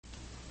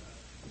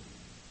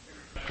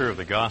chapter of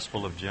the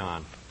Gospel of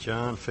John,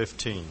 John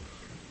 15.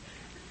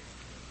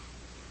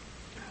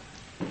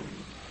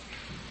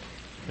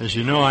 As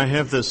you know, I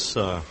have this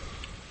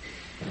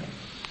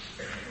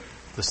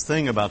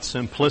thing about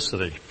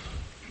simplicity.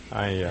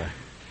 I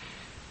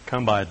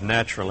come by it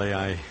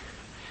naturally.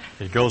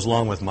 It goes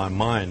along with my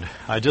mind.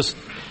 I just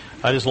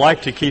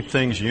like to keep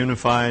things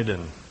unified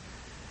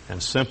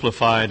and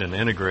simplified and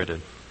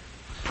integrated.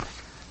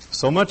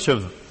 So much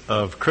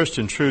of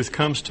Christian truth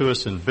comes to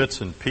us in bits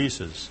and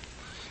pieces.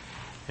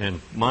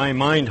 And my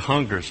mind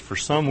hungers for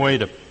some way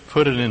to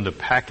put it into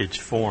package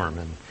form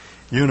and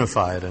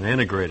unify it and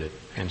integrate it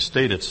and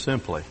state it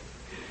simply.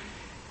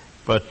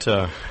 But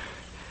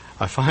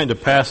I find a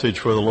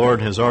passage where the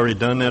Lord has already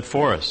done that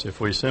for us.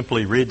 If we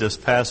simply read this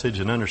passage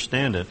and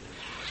understand it,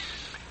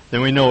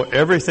 then we know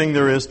everything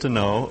there is to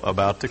know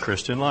about the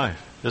Christian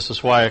life. This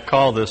is why I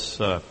call this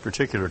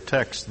particular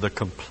text the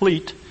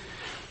complete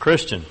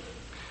Christian,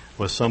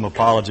 with some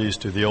apologies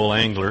to the old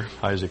angler,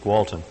 Isaac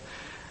Walton.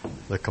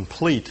 The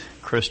complete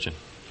Christian.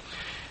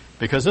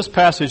 Because this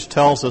passage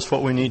tells us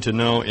what we need to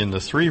know in the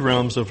three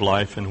realms of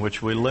life in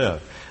which we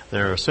live.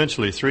 There are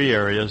essentially three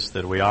areas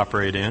that we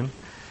operate in.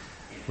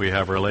 We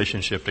have a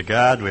relationship to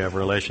God, we have a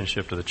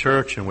relationship to the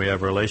church, and we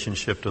have a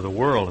relationship to the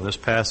world. And this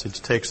passage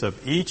takes up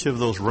each of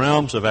those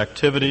realms of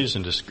activity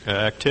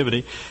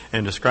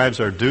and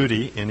describes our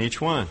duty in each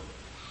one.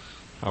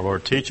 Our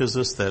Lord teaches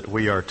us that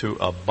we are to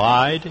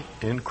abide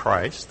in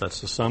Christ.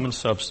 That's the sum and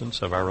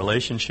substance of our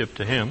relationship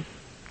to Him.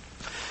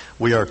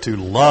 We are to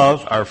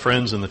love our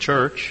friends in the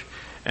church,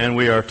 and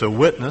we are to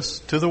witness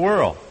to the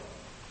world.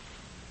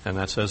 And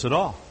that says it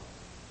all.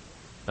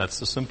 That's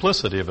the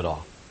simplicity of it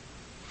all.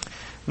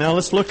 Now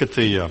let's look at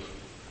the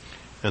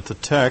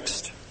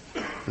text.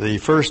 The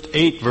first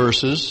 8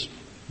 verses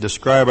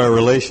describe our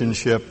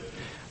relationship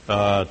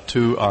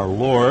to our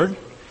Lord.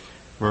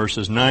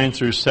 Verses 9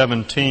 through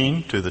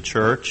 17 to the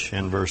church,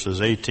 and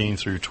verses 18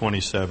 through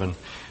 27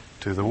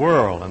 to the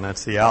world. And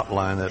that's the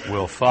outline that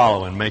we'll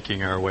follow in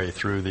making our way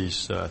through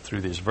these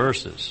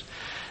verses.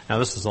 Now,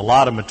 this is a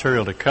lot of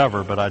material to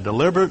cover, but I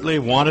deliberately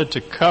wanted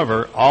to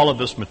cover all of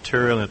this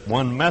material in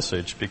one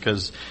message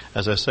because,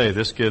 as I say,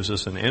 this gives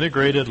us an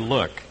integrated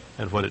look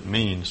at what it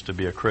means to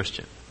be a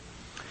Christian.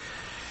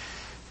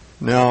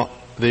 Now,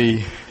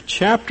 the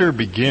chapter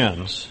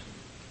begins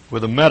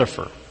with a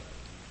metaphor,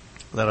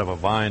 that of a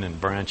vine and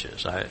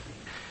branches.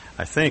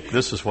 I think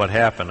this is what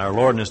happened. Our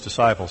Lord and His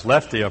disciples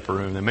left the upper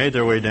room. They made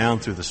their way down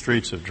through the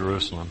streets of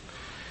Jerusalem,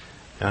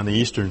 down the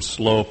eastern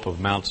slope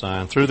of Mount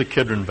Zion, through the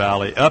Kidron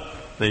Valley,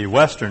 up the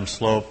western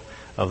slope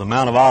of the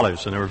Mount of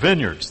Olives. And there were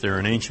vineyards there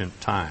in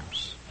ancient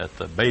times at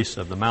the base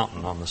of the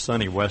mountain on the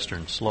sunny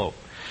western slope.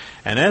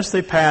 And as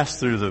they passed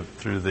through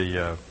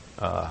the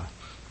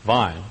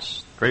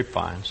vines,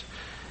 grapevines,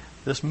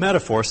 this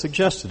metaphor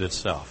suggested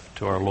itself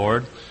to our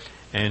Lord,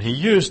 and He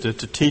used it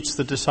to teach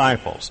the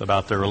disciples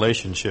about their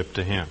relationship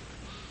to Him.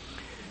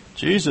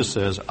 Jesus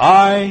says,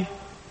 I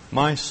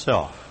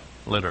myself,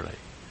 literally,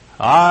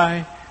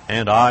 I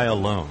and I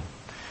alone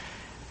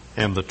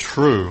am the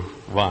true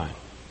vine.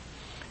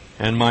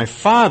 And my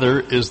Father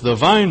is the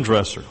vine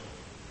dresser.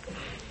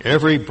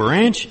 Every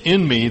branch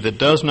in me that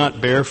does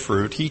not bear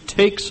fruit, He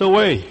takes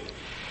away.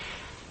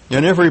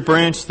 And every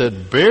branch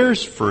that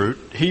bears fruit,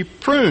 He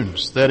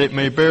prunes, that it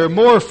may bear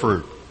more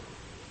fruit.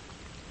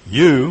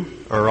 You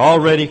are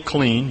already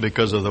clean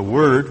because of the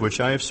word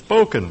which I have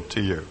spoken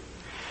to you.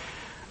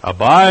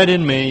 Abide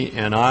in me,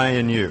 and I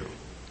in you.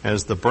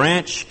 As the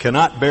branch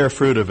cannot bear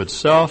fruit of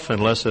itself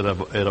unless it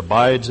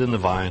abides in the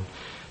vine,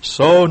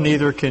 so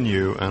neither can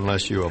you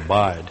unless you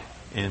abide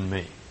in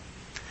me.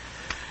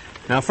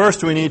 Now,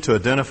 first we need to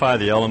identify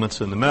the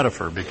elements in the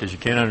metaphor, because you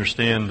can't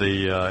understand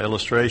the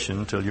illustration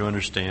until you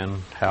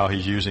understand how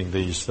He's using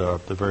these the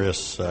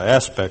various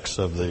aspects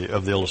of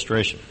the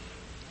illustration.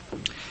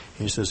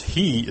 He says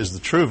He is the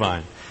true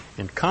vine,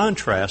 in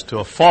contrast to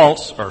a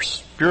false or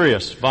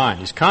spurious vine.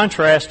 He's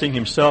contrasting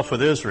Himself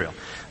with Israel.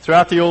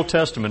 Throughout the Old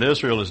Testament,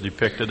 Israel is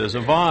depicted as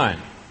a vine,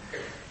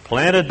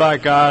 planted by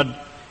God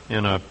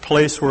in a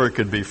place where it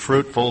could be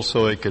fruitful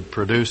so it could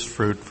produce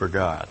fruit for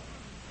God.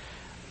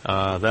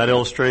 That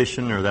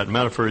illustration or that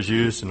metaphor is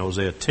used in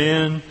Hosea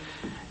 10,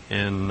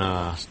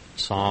 in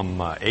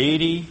Psalm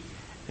 80,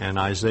 and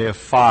Isaiah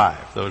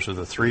 5. Those are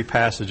the three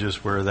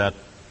passages where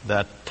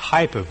that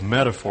type of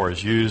metaphor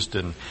is used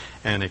and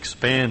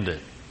expanded.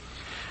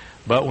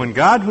 But when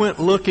God went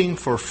looking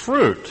for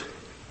fruit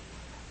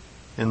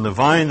in the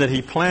vine that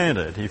He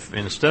planted,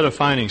 instead of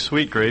finding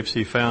sweet grapes,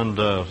 He found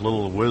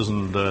little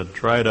wizened,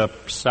 dried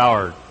up,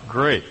 sour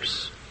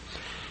grapes.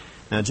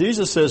 Now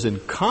Jesus says, in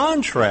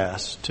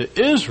contrast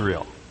to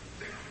Israel,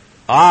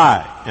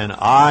 I and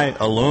I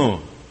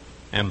alone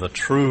am the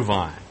true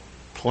vine,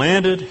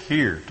 planted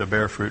here to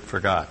bear fruit for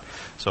God.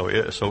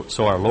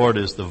 So our Lord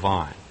is the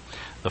vine.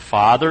 The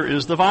Father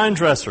is the vine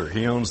dresser.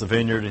 He owns the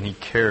vineyard and He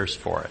cares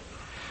for it.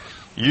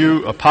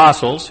 You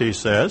apostles, He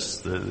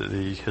says,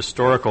 the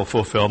historical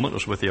fulfillment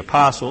was with the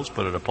apostles,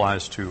 but it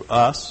applies to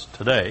us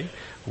today.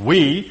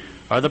 We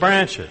are the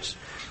branches.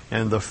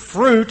 And the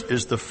fruit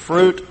is the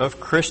fruit of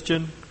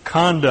Christian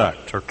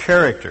conduct or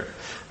character.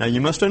 Now you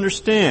must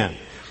understand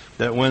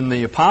that when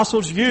the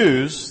apostles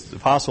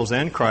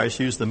and Christ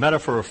use the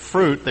metaphor of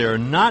fruit, they are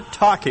not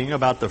talking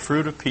about the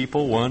fruit of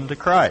people won to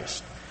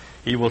Christ.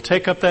 He will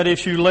take up that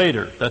issue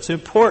later. That's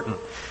important.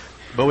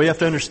 But we have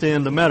to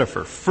understand the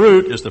metaphor.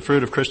 Fruit is the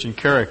fruit of Christian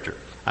character.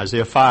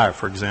 Isaiah 5,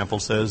 for example,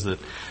 says that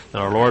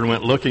our Lord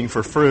went looking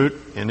for fruit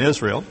in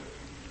Israel.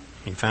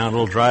 He found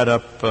little dried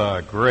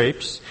up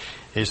grapes.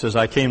 He says,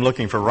 I came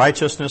looking for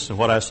righteousness, and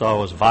what I saw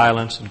was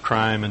violence and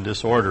crime and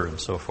disorder and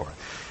so forth.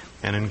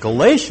 And in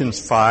Galatians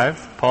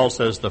 5, Paul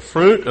says the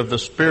fruit of the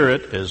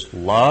Spirit is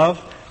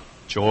love,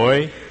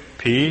 joy,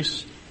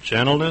 peace,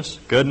 gentleness,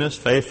 goodness,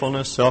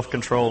 faithfulness,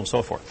 self-control, and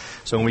so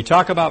forth. So when we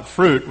talk about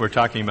fruit, we're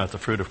talking about the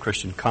fruit of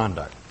Christian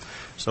conduct.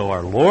 So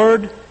our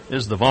Lord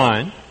is the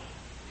vine.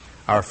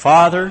 Our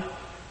Father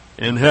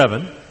in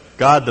heaven,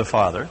 God the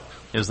Father,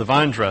 is the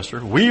vine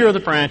dresser. We are the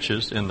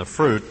branches, and the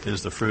fruit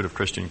is the fruit of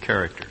Christian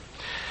character.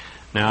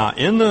 Now,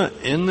 in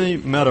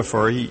the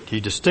metaphor, he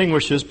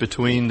distinguishes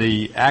between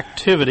the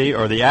activity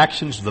or the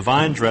actions of the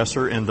vine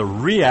dresser and the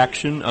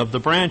reaction of the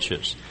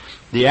branches.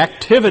 The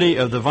activity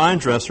of the vine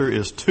dresser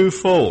is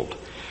twofold.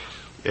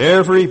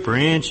 Every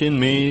branch in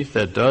me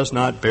that does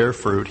not bear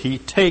fruit, he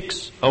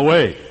takes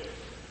away.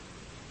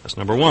 That's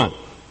number one.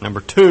 Number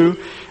two,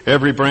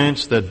 every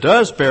branch that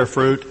does bear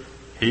fruit,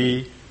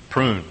 he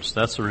prunes.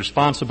 That's the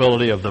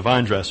responsibility of the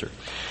vine dresser.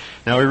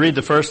 Now we read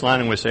the first line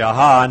and we say,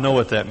 aha, I know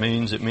what that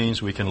means. It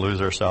means we can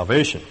lose our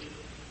salvation.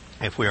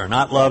 If we are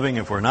not loving,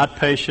 if we're not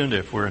patient,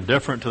 if we're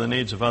indifferent to the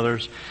needs of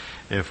others,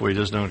 if we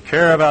just don't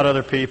care about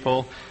other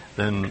people,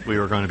 then we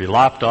are going to be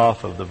lopped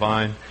off of the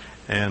vine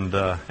and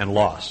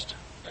lost.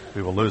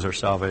 We will lose our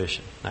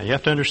salvation. Now you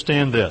have to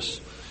understand this.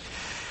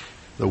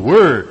 The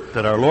word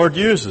that our Lord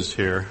uses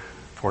here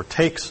for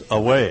takes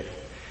away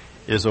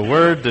is a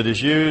word that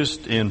is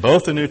used in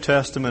both the New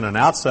Testament and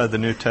outside the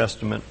New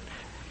Testament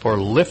for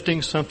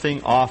lifting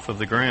something off of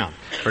the ground.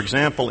 For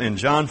example, in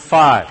John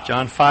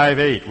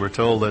 5:8, we're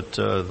told that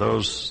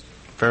those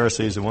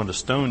Pharisees that wanted to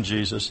stone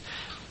Jesus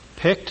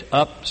picked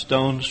up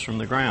stones from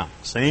the ground.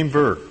 Same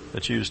verb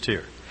that's used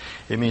here.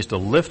 It means to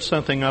lift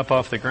something up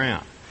off the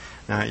ground.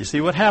 Now, you see,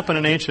 what happened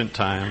in ancient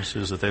times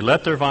is that they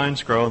let their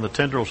vines grow, and the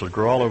tendrils would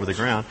grow all over the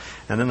ground,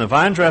 and then the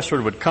vine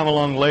dresser would come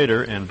along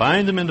later and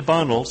bind them into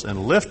bundles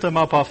and lift them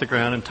up off the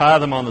ground and tie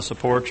them on the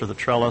supports or the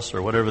trellis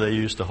or whatever they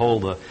used to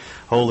hold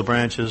the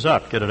branches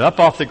up. Get it up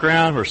off the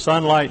ground where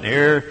sunlight and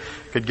air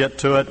could get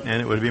to it,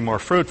 and it would be more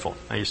fruitful.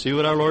 Now, you see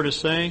what our Lord is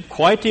saying?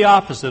 Quite the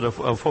opposite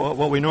of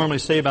what we normally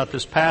say about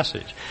this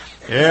passage.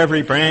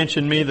 Every branch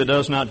in me that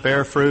does not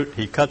bear fruit,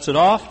 he cuts it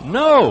off?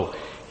 No!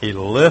 He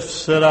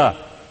lifts it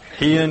up.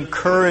 He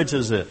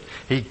encourages it.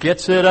 He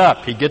gets it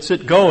up. He gets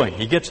it going.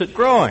 He gets it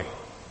growing.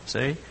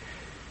 See?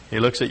 He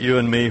looks at you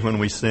and me when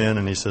we sin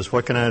and he says,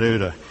 what can I do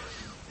to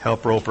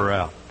help Roper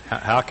out?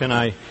 How can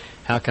I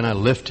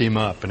lift him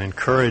up and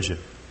encourage him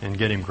and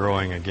get him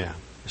growing again?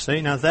 You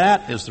see? Now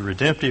that is the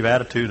redemptive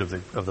attitude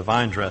of the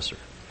vine dresser.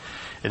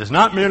 It is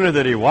not merely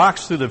that he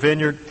walks through the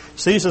vineyard,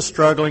 sees us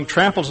struggling,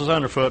 tramples us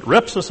underfoot,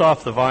 rips us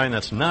off the vine.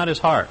 That's not his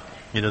heart.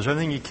 He does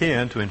everything he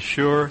can to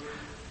ensure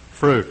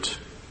fruit.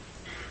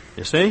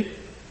 You see?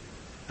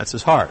 That's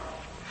his heart.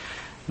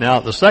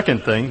 Now, the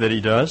second thing that he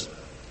does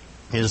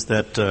is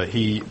that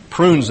he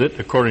prunes it,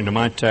 according to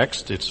my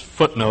text. It's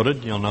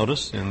footnoted, you'll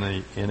notice, in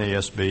the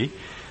NASB.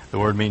 The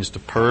word means to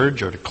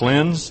purge or to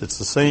cleanse. It's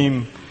the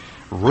same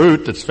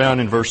root that's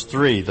found in verse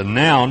 3. The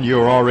noun,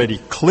 you are already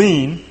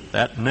clean,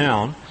 that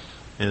noun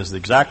is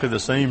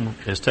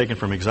taken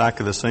from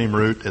exactly the same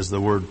root as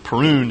the word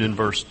pruned in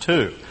verse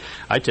 2.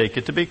 I take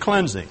it to be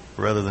cleansing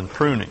rather than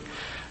pruning.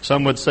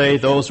 Some would say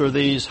those are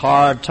these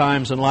hard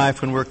times in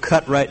life when we're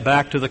cut right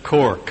back to the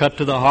core, cut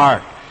to the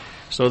heart,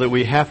 so that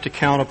we have to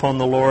count upon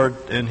the Lord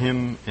and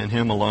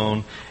Him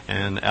alone,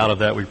 and out of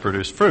that we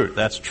produce fruit.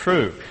 That's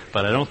true,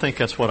 but I don't think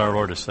that's what our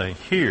Lord is saying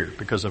here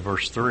because of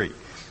verse 3.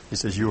 He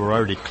says you are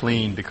already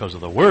clean because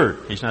of the Word.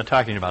 He's not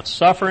talking about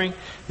suffering.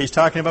 He's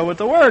talking about what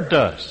the Word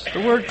does.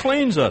 The Word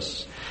cleans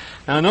us.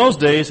 Now in those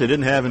days they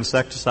didn't have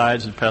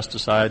insecticides and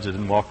pesticides. They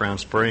didn't walk around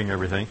spraying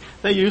everything.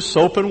 They used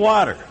soap and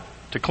water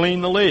to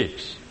clean the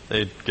leaves.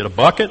 They'd get a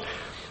bucket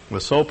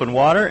with soap and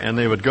water, and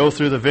they would go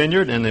through the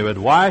vineyard, and they would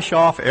wash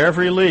off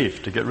every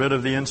leaf to get rid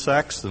of the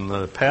insects and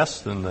the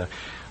pests and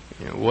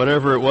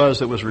whatever it was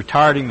that was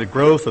retarding the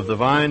growth of the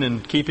vine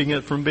and keeping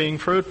it from being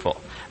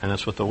fruitful. And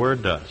that's what the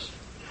Word does.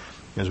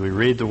 As we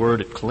read the Word,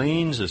 it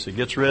cleans us. It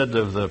gets rid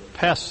of the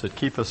pests that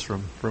keep us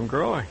from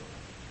growing.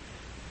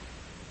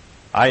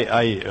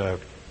 I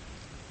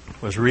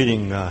was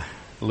reading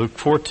Luke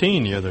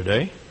 14 the other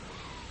day.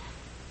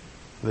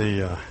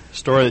 The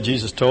story that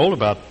Jesus told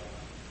about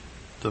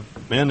the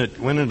men that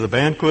went into the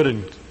banquet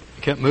and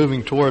kept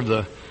moving toward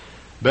the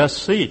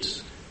best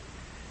seats.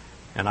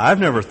 And I've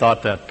never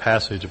thought that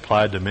passage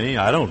applied to me.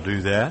 I don't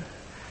do that.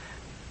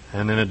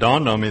 And then it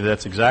dawned on me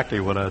that's exactly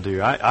what I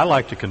do. I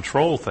like to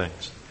control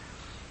things.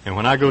 And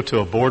when I go to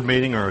a board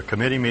meeting or a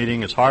committee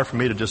meeting, it's hard for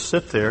me to just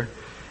sit there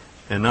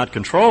and not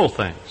control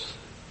things.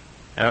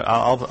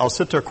 I'll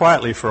sit there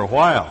quietly for a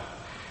while.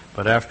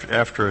 But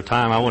after a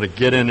time, I want to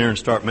get in there and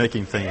start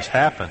making things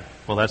happen.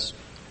 Well, that's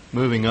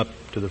moving up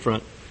to the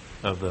front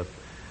of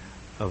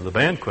the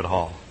banquet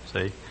hall,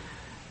 see?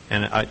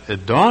 And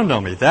it dawned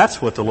on me,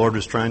 that's what the Lord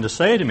was trying to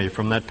say to me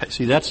from that.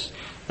 See, that's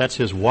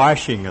His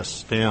washing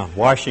us down,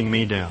 washing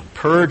me down,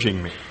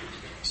 purging me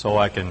so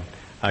I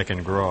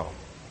can grow.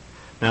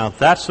 Now,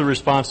 that's the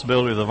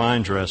responsibility of the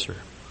vine dresser.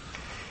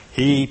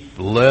 He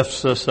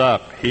lifts us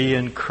up. He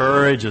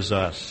encourages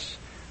us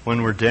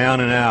when we're down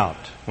and out,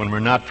 when we're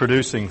not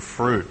producing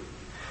fruit.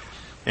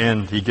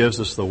 And He gives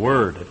us the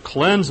Word. It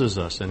cleanses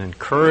us and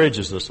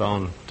encourages us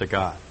on to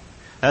God.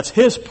 That's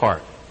His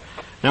part.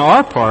 Now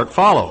our part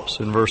follows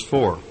in verse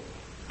 4.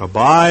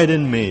 Abide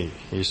in me,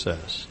 He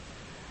says,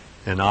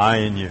 and I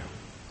in you.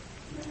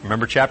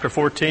 Remember chapter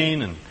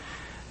 14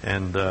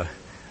 and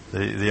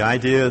the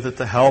idea that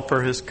the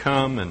Helper has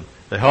come, and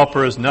the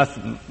Helper is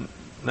no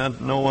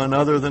one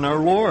other than our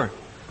Lord,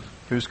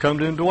 who's come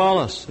to indwell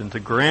us and to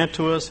grant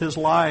to us His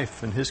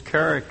life and His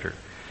character.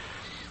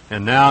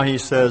 And now He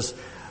says,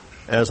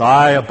 as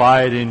I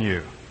abide in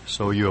you,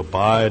 so you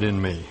abide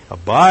in me.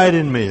 Abide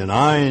in me, and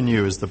I in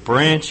you. As the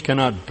branch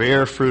cannot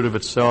bear fruit of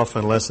itself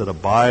unless it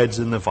abides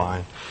in the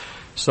vine,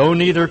 so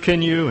neither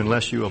can you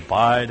unless you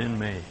abide in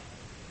me.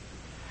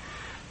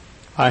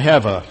 I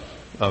have a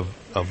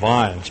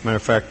vine. As a matter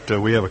of fact,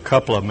 we have a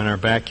couple of them in our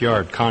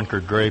backyard.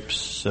 Concord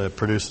Grapes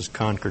produces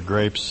Concord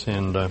grapes,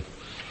 and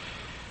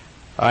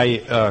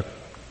I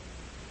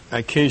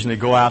occasionally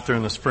go out there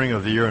in the spring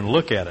of the year and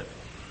look at it,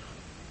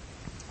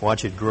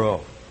 watch it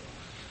grow.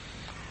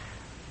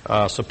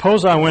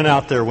 Suppose I went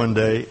out there one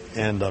day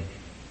and the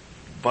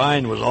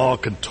vine was all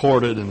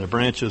contorted and the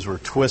branches were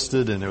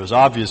twisted and it was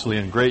obviously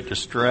in great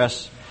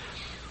distress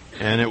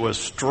and it was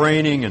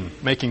straining and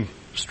making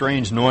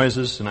strange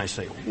noises, and I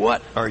say,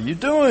 "What are you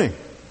doing?"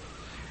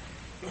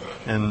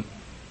 And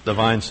the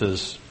vine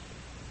says,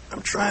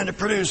 "I'm trying to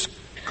produce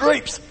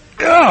grapes."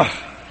 Ugh! I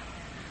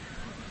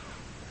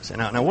say,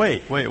 now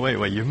wait.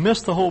 You've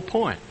missed the whole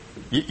point.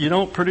 You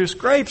don't produce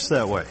grapes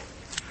that way.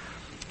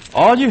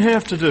 All you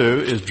have to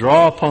do is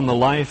draw upon the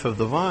life of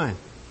the vine,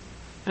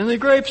 and the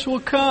grapes will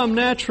come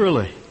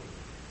naturally.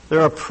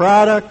 They're a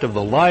product of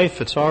the life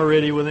that's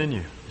already within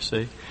you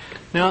see?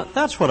 Now,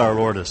 that's what our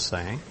Lord is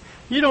saying.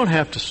 You don't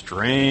have to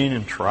strain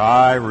and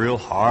try real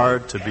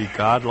hard to be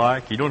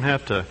godlike. You don't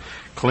have to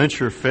clench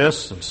your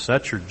fists and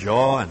set your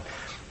jaw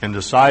and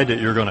decide that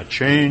you're going to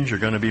change, you're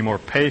going to be more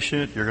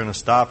patient, you're going to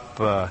stop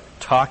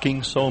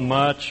talking so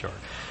much, or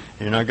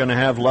you're not going to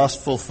have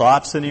lustful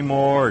thoughts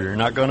anymore, or you're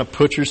not going to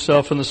put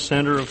yourself in the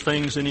center of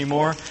things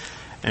anymore.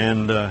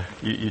 And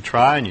you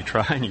try and you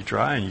try and you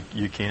try and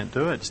you can't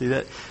do it. See,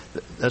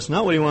 that's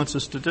not what He wants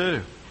us to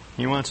do.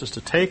 He wants us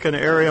to take an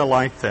area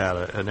like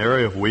that, an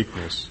area of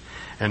weakness,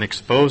 and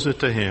expose it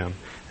to Him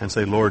and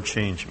say, "Lord,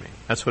 change me."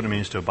 That's what it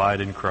means to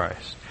abide in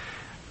Christ.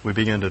 We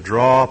begin to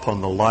draw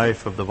upon the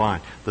life of the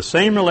vine. The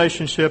same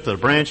relationship that a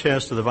branch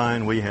has to the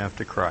vine, we have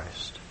to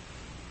Christ.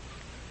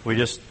 We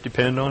just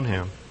depend on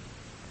Him.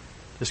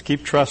 Just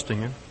keep trusting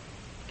Him.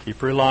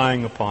 Keep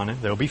relying upon Him.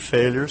 There'll be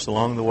failures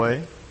along the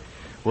way.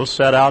 We'll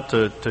set out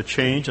to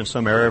change in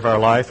some area of our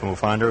life and we'll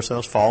find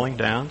ourselves falling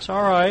down. It's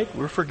all right.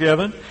 We're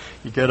forgiven.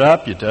 You get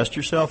up, you dust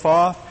yourself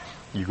off,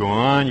 you go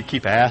on, you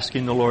keep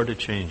asking the Lord to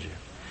change you.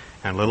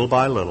 And little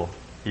by little,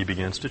 He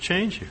begins to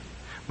change you.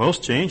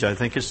 Most change, I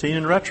think, is seen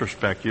in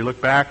retrospect. You look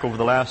back over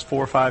the last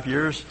 4 or 5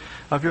 years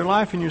of your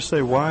life and you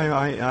say, "Why,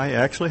 I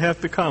actually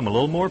have become a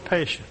little more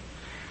patient.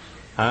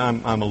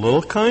 I'm a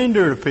little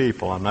kinder to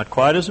people. I'm not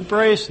quite as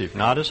abrasive,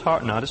 not as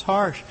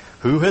harsh.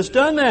 Who has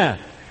done that?"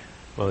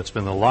 Well, it's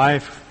been the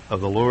life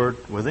of the Lord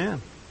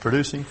within,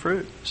 producing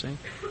fruit, see?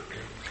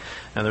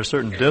 And there are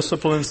certain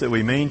disciplines that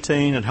we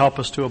maintain and help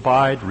us to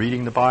abide,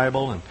 reading the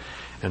Bible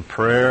and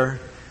prayer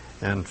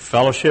and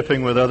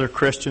fellowshipping with other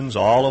Christians.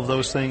 All of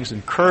those things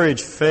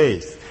encourage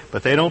faith,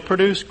 but they don't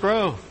produce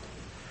growth.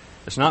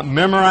 It's not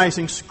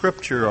memorizing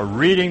Scripture or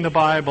reading the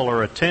Bible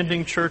or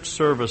attending church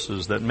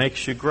services that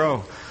makes you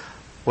grow.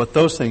 What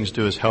those things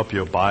do is help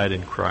you abide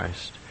in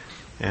Christ.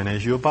 And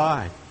as you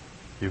abide,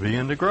 you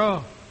begin to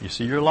grow. You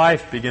see your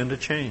life begin to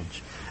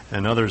change.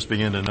 And others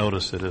begin to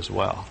notice it as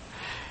well.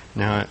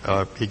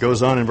 Now, he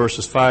goes on in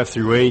verses 5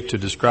 through 8 to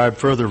describe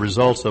further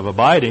results of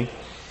abiding.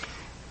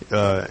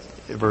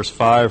 Verse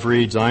 5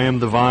 reads, "I am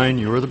the vine,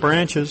 you are the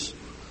branches.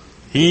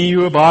 He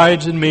who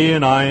abides in me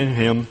and I in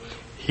him,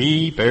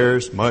 he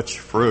bears much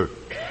fruit.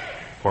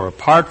 For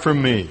apart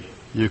from me,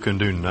 you can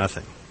do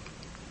nothing."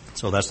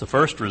 So that's the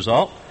first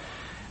result.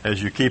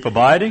 As you keep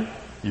abiding,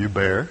 you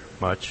bear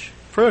much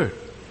fruit.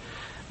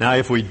 Now,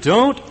 if we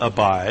don't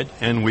abide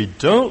and we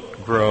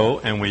don't grow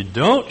and we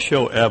don't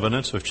show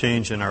evidence of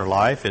change in our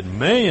life, it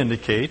may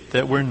indicate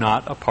that we're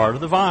not a part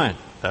of the vine.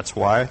 That's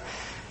why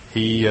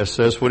he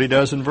says what he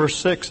does in verse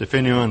 6. "If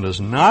anyone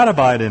does not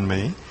abide in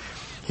me,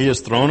 he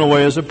is thrown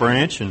away as a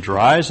branch and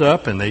dries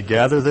up, and they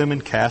gather them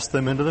and cast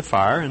them into the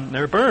fire, and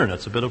they're burned."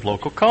 That's a bit of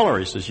local color.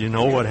 He says, you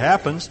know what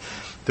happens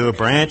to a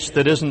branch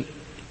that isn't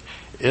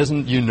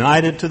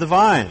united to the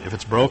vine. If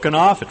it's broken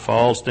off, it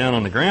falls down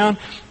on the ground,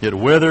 it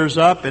withers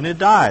up, and it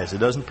dies. It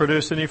doesn't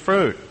produce any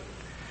fruit.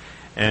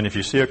 And if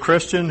you see a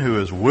Christian who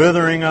is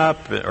withering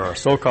up, or a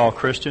so-called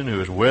Christian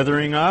who is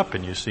withering up,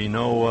 and you see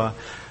no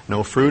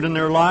fruit in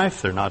their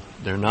life, they're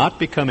not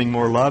becoming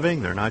more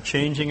loving, they're not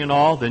changing at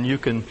all, then you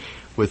can,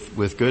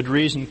 with good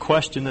reason,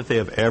 question that they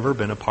have ever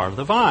been a part of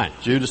the vine.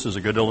 Judas is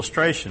a good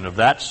illustration of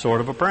that sort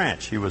of a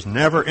branch. He was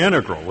never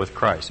integral with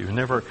Christ. He was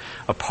never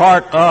a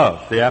part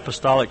of the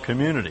apostolic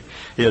community.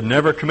 He had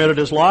never committed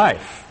his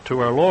life to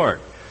our Lord.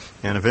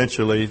 And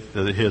eventually,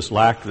 his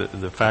lack,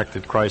 the fact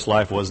that Christ's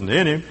life wasn't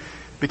in him,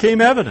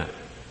 became evident.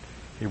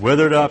 He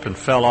withered up and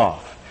fell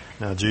off.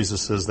 Now,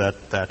 Jesus says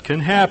that can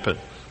happen.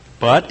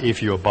 But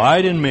if you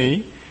abide in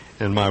me,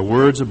 and my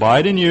words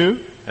abide in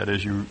you, that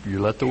is, you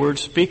let the word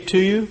speak to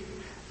you,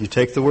 you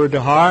take the word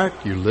to heart,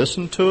 you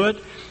listen to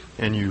it,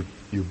 and you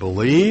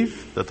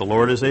believe that the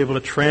Lord is able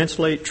to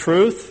translate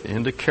truth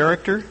into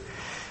character.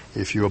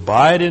 If you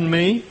abide in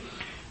me,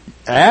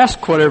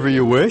 ask whatever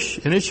you wish,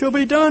 and it shall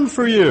be done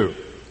for you.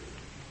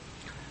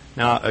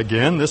 Now,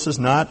 again, this is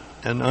not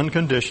an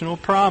unconditional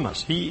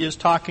promise. He is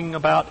talking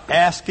about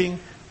asking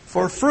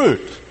for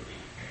fruit.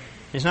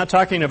 He's not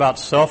talking about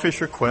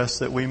selfish requests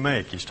that we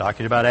make. He's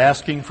talking about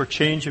asking for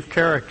change of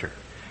character.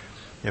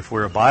 If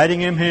we're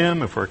abiding in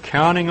Him, if we're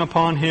counting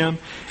upon Him,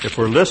 if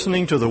we're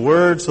listening to the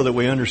Word so that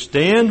we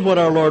understand what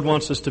our Lord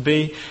wants us to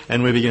be,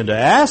 and we begin to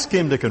ask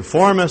Him to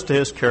conform us to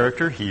His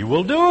character, He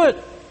will do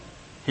it.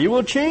 He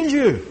will change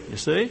you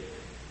see.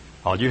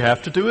 All you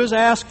have to do is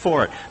ask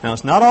for it. Now,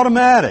 it's not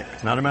automatic.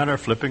 It's not a matter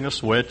of flipping a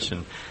switch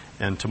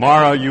and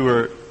tomorrow you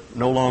are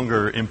no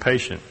longer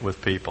impatient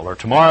with people, or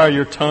tomorrow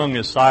your tongue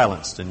is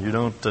silenced and you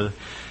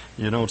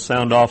don't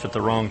sound off at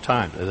the wrong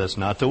time. That's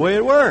not the way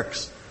it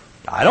works.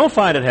 I don't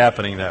find it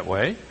happening that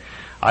way.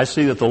 I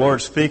see that the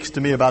Lord speaks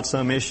to me about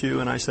some issue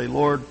and I say,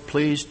 Lord,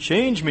 please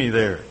change me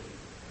there.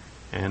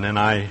 And then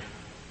I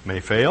may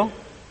fail.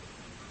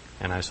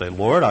 And I say,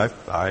 Lord,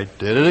 I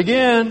did it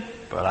again,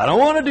 but I don't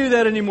want to do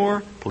that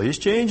anymore. Please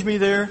change me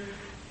there.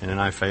 And then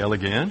I fail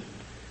again.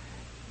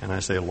 And I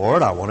say,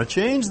 Lord, I want to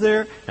change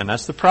there. And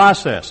that's the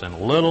process.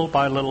 And little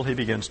by little He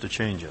begins to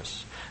change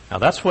us. Now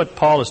that's what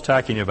Paul is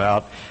talking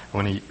about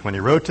when he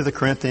wrote to the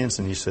Corinthians,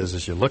 and he says,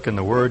 as you look in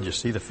the Word, you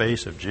see the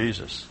face of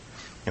Jesus.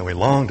 And we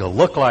long to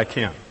look like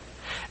Him.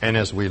 And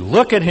as we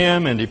look at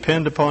Him and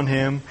depend upon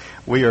Him,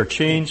 we are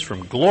changed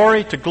from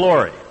glory to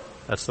glory.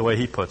 That's the way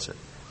he puts it.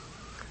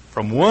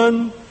 From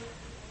one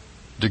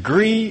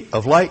degree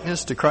of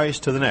likeness to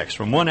Christ to the next.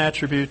 From one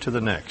attribute to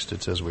the next.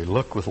 It's as we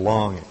look with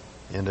longing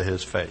into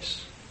His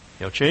face.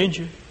 He'll change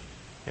you.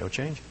 He'll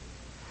change you.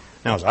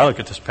 Now, as I look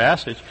at this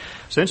passage,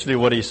 essentially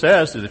what he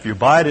says is if you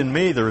abide in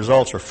me, the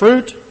results are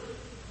fruit,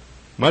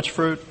 much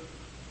fruit,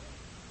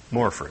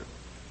 more fruit.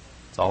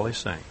 That's all he's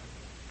saying.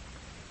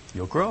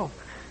 You'll grow.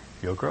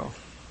 You'll grow.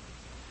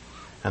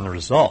 And the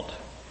result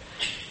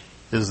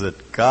is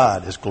that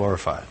God is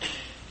glorified.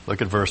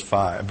 Look at verse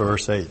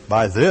 8.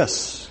 By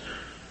this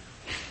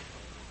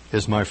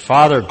is my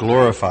Father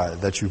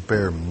glorified, that you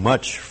bear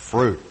much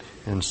fruit,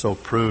 and so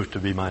prove to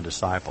be my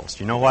disciples.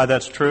 Do you know why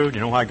that's true? Do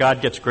you know why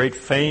God gets great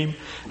fame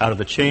out of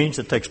the change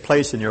that takes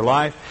place in your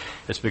life?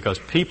 It's because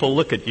people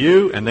look at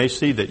you and they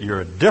see that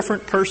you're a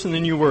different person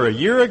than you were a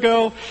year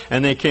ago,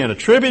 and they can't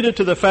attribute it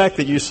to the fact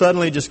that you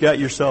suddenly just got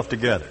yourself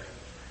together,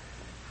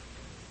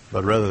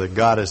 but rather that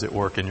God is at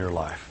work in your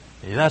life.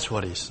 That's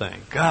what he's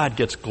saying. God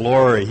gets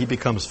glory. He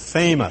becomes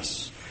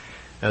famous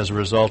as a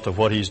result of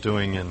what He's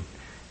doing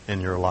in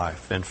your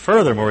life. And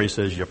furthermore, he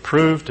says, you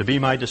prove to be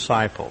my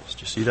disciples.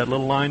 Do you see that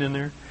little line in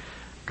there?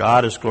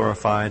 God is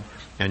glorified,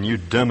 and you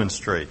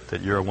demonstrate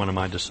that you're one of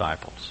my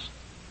disciples.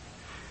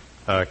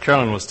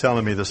 Carolyn was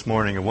telling me this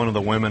morning of one of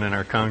the women in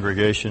our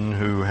congregation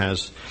who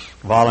has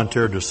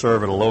volunteered to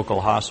serve at a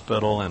local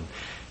hospital, and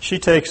she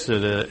takes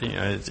it,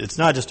 it's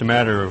not just a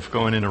matter of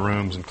going into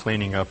rooms and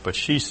cleaning up, but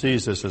she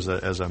sees this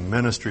as a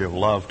ministry of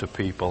love to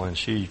people, and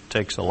she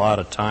takes a lot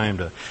of time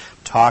to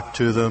talk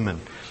to them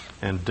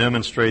and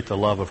demonstrate the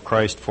love of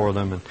Christ for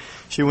them. And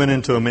she went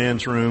into a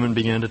man's room and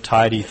began to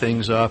tidy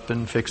things up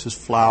and fix his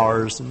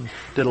flowers and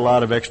did a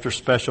lot of extra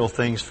special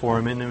things for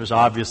him. And it was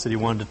obvious that he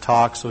wanted to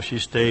talk, so she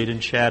stayed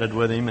and chatted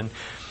with him.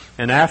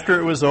 And after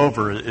it was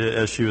over,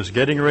 as she was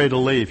getting ready to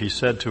leave, he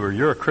said to her,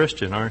 "You're a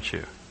Christian, aren't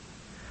you?"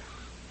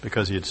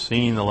 Because he had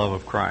seen the love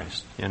of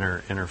Christ in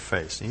her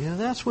face. And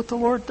that's what the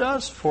Lord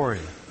does for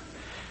you.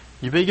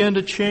 You begin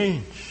to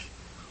change.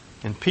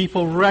 And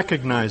people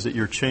recognize that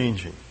you're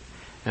changing.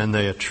 And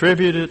they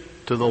attribute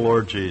it to the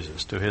Lord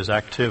Jesus, to His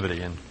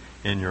activity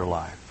in your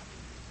life.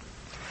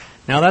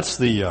 Now that's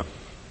the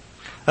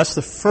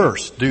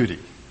first duty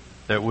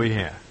that we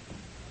have.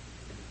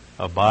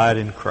 Abide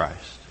in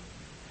Christ.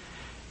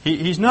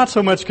 He's not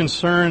so much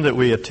concerned that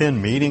we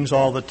attend meetings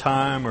all the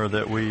time, or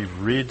that we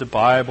read the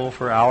Bible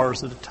for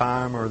hours at a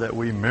time, or that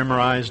we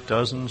memorize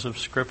dozens of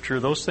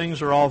Scripture. Those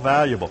things are all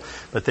valuable,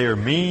 but they are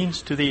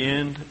means to the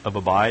end of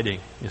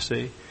abiding, you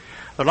see.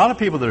 There are a lot of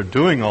people that are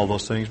doing all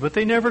those things, but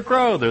they never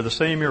grow. They're the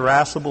same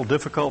irascible,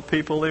 difficult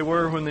people they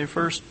were when they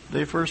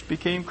first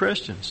became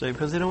Christians,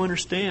 because they don't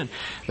understand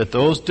that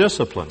those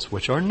disciplines,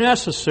 which are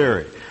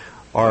necessary,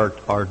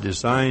 are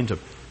designed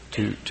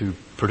to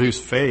produce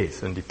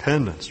faith and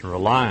dependence and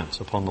reliance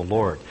upon the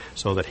Lord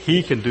so that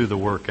He can do the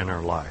work in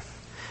our life.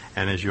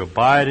 And as you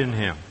abide in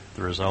Him,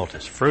 the result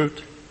is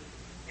fruit,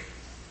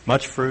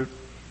 much fruit,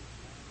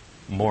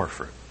 more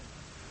fruit.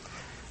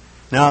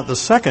 Now, the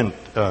second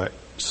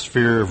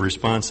sphere of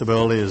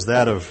responsibility is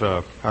that of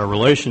our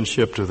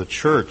relationship to the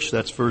church.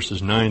 That's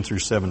verses 9 through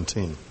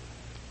 17.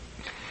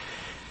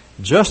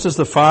 Just as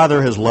the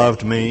Father has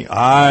loved me,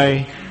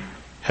 I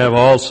have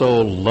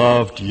also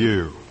loved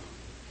you.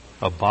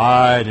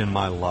 Abide in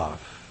my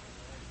love.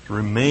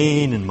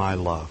 Remain in my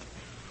love.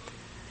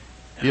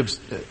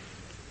 Just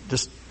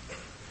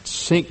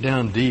sink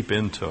down deep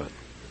into it.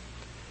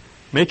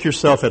 Make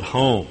yourself at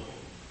home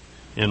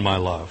in my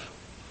love.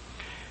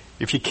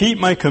 If you keep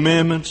my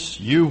commandments,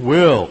 you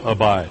will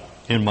abide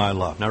in my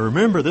love. Now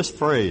remember this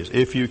phrase,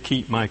 if you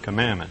keep my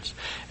commandments.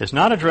 It's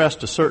not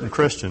addressed to certain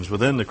Christians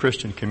within the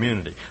Christian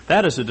community.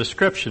 That is a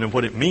description of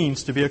what it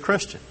means to be a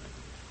Christian.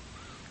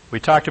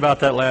 We talked about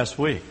that last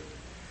week.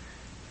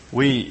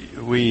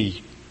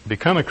 We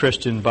become a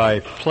Christian by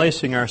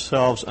placing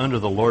ourselves under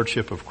the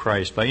lordship of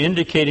Christ, by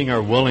indicating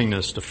our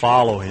willingness to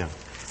follow Him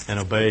and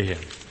obey Him.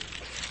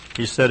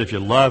 He said, if you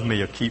love me,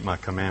 you'll keep my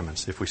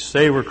commandments. If we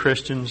say we're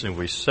Christians and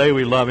we say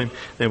we love Him,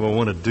 then we'll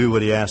want to do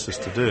what He asks us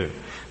to do.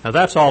 Now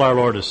that's all our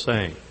Lord is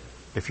saying.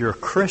 If you're a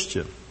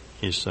Christian,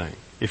 He's saying.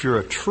 If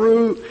you're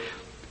truly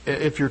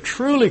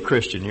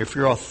Christian, if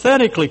you're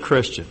authentically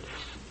Christian,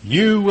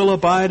 you will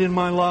abide in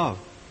my love,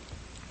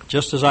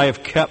 just as I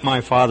have kept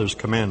my Father's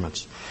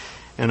commandments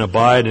and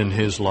abide in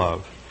His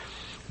love.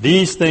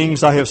 These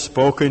things I have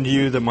spoken to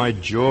you, that my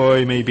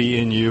joy may be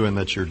in you and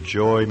that your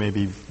joy may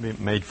be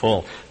made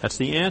full. That's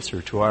the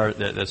answer to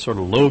that sort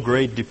of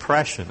low-grade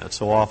depression that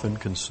so often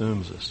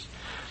consumes us.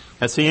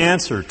 That's the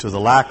answer to the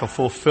lack of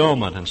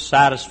fulfillment and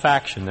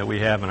satisfaction that we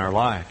have in our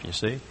life, you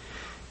see.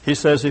 He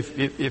says,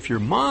 if you're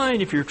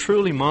mine, if you're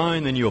truly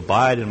mine, then you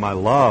abide in my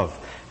love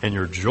and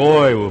your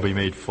joy will be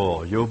made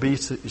full. You'll be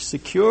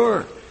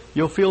secure.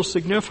 You'll feel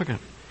significant.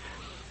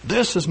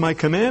 This is my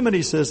commandment,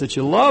 He says, that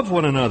you love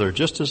one another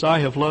just as I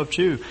have loved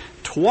you.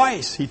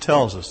 Twice He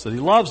tells us that He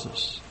loves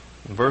us.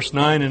 In verse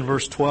 9 and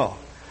verse 12.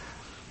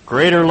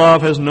 Greater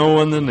love has no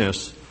one than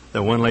this,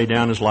 that one lay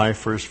down his life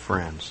for his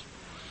friends.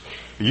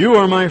 You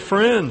are my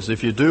friends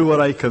if you do what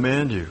I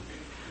command you.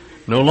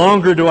 No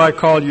longer do I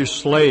call you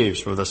slaves,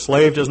 for the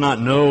slave does not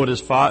know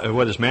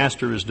what his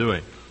master is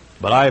doing.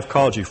 But I have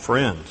called you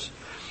friends.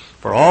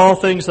 For all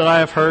things that I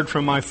have heard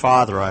from my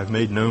Father I have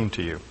made known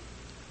to you.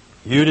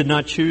 You did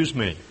not choose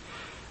me,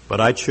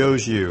 but I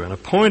chose you and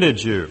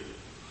appointed you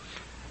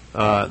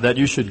that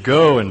you should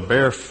go and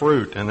bear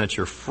fruit, and that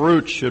your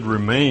fruit should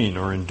remain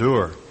or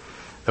endure.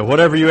 That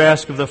whatever you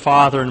ask of the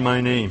Father in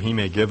my name, He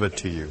may give it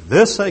to you.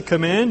 This I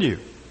command you,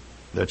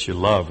 that you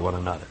love one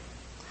another.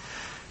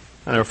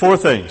 And there are four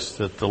things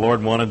that the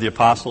Lord wanted the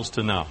apostles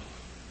to know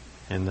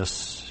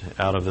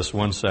out of this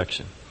one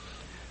section.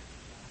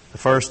 The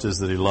first is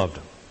that He loved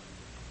them.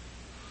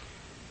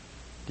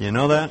 Do you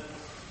know that?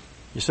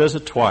 He says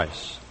it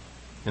twice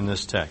in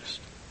this text.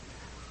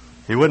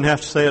 He wouldn't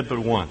have to say it but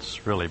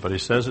once, really, but He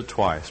says it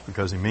twice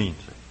because He means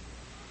it.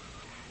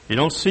 You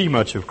don't see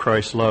much of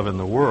Christ's love in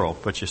the world,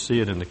 but you see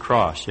it in the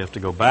cross. You have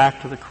to go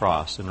back to the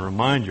cross and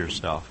remind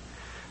yourself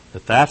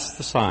that that's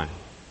the sign,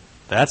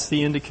 that's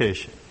the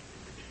indication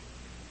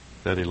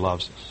that He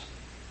loves us.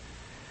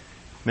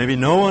 Maybe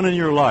no one in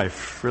your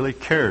life really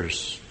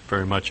cares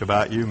very much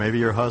about you. Maybe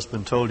your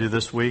husband told you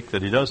this week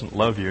that he doesn't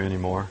love you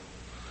anymore.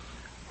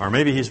 Or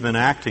maybe he's been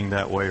acting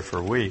that way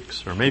for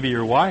weeks. Or maybe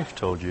your wife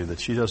told you that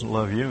she doesn't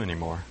love you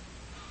anymore.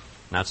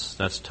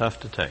 That's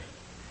tough to take.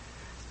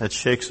 That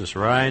shakes us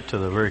right to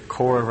the very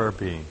core of our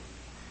being.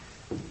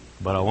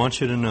 But I want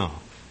you to know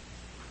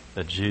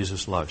that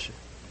Jesus loves you.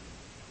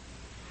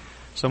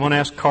 Someone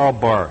asked Karl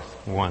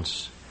Barth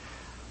once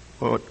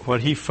what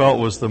he felt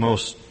was the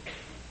most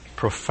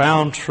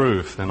profound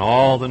truth in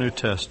all the New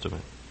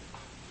Testament.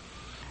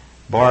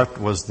 Barth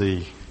was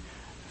the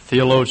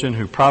theologian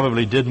who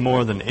probably did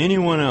more than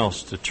anyone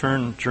else to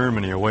turn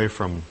Germany away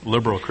from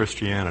liberal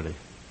Christianity.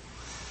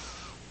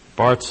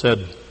 Barth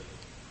said,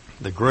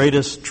 the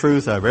greatest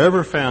truth I've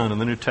ever found in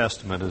the New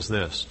Testament is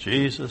this: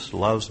 Jesus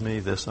loves me,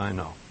 this I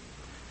know,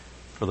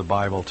 for the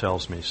Bible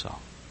tells me so.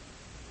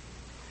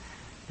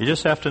 You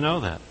just have to know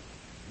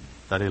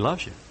that He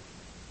loves you.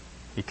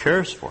 He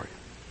cares for you.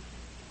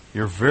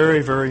 You're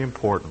very, very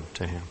important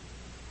to Him.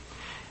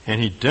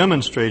 And He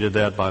demonstrated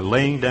that by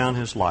laying down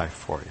His life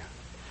for you.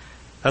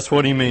 That's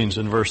what He means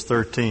in verse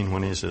 13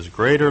 when He says,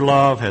 greater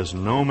love has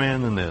no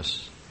man than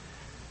this,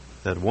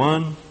 that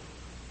one,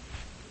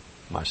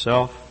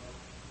 myself,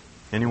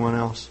 anyone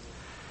else,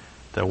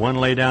 that one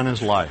lay down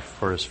his life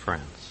for his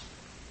friends.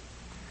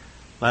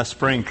 Last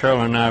spring,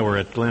 Carolyn and I were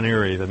at Glen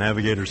Erie, the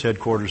Navigators'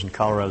 headquarters in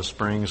Colorado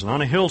Springs, and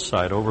on a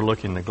hillside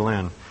overlooking the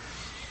Glen,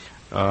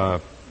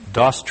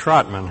 Doss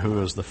Trotman,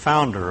 who is the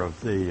founder of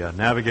the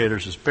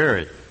Navigators, is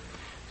buried.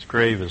 His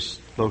grave is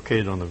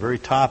located on the very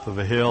top of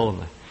a hill, and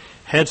the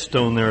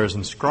headstone there is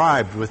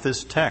inscribed with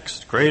this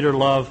text: greater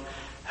love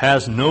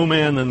has no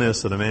man than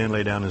this, that a man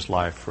lay down his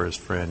life for his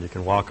friend. You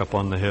can walk up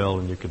on the hill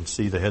and you can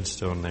see the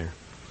headstone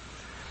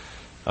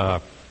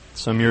there.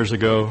 Some years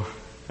ago,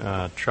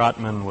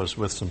 Trotman was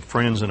with some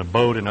friends in a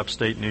boat in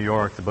upstate New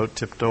York. The boat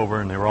tipped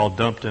over and they were all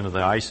dumped into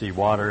the icy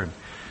water.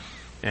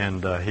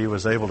 And he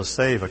was able to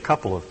save a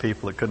couple of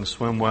people that couldn't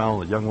swim well.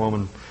 The young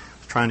woman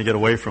was trying to get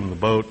away from the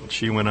boat, and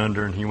she went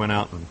under, and he went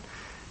out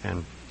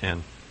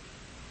and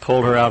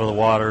pulled her out of the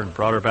water and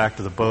brought her back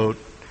to the boat,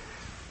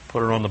 put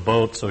her on the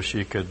boat so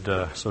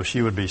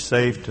she would be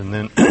saved. And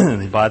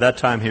then by that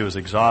time he was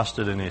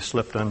exhausted, and he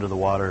slipped under the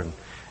water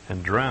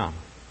and drowned.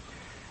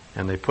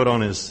 And they put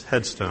on his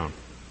headstone,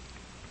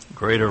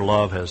 "Greater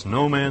love has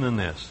no man than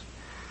this,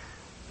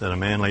 that a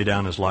man lay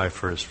down his life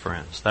for his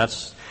friends."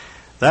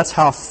 That's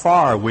how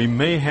far we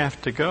may have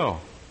to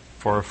go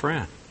for a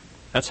friend.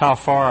 That's how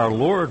far our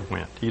Lord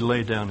went. He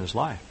laid down his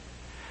life.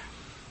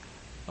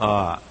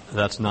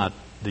 That's not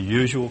the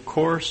usual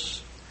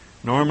course.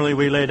 Normally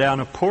we lay down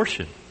a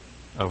portion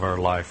of our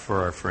life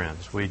for our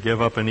friends. We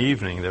give up an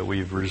evening that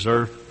we've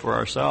reserved for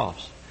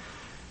ourselves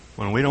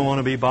when we don't want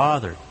to be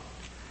bothered,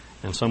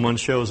 and someone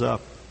shows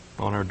up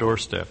on our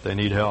doorstep. They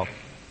need help.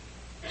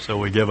 So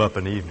we give up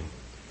an evening.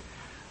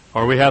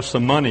 Or we have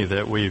some money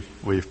that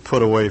we've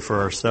put away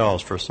for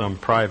ourselves for some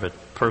private,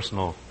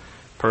 personal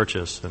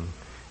purchase, and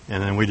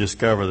then we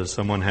discover that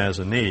someone has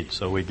a need,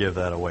 so we give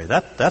that away.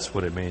 That's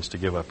what it means to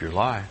give up your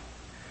life.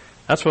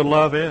 That's what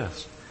love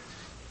is.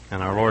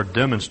 And our Lord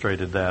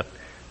demonstrated that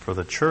for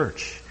the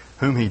church,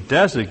 whom He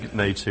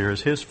designates here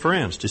as His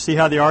friends. Do you see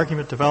how the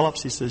argument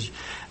develops? He says,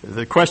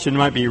 the question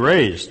might be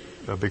raised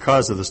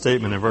because of the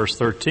statement in verse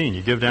 13.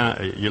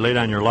 You lay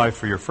down your life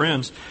for your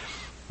friends.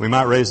 We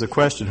might raise the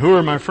question, who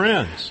are my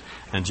friends?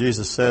 And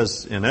Jesus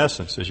says, in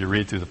essence, as you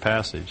read through the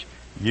passage,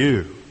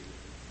 you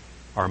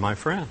are my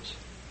friends.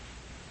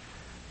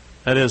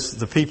 That is,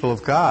 the people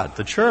of God,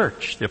 the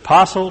church, the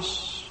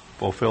apostles,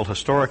 fulfilled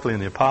historically in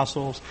the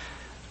apostles.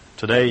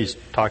 Today He's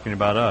talking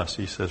about us.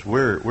 He says,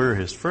 we're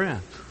His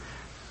friends.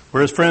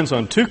 We're His friends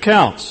on two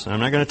counts. And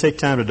I'm not going to take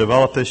time to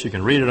develop this. You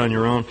can read it on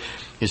your own.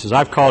 He says,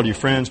 I've called you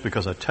friends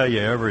because I tell you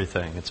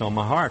everything. It's on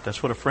my heart.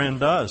 That's what a friend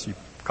does. You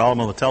call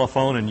them on the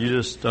telephone and you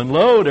just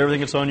unload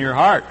everything that's on your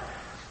heart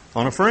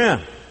on a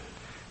friend.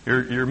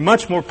 You're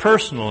much more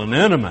personal and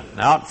intimate, and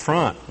out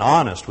front, and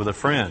honest with a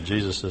friend.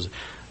 Jesus says,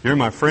 you're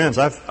my friends.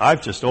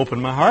 I've just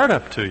opened my heart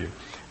up to you.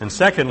 And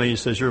secondly, He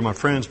says, you're my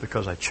friends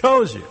because I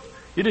chose you.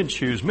 You didn't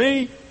choose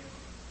me.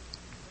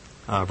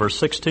 Verse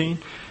 16,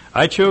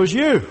 I chose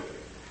you.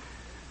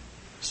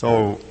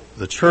 So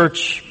the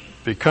church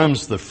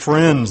becomes the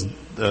friends.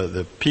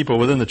 The people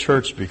within the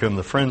church become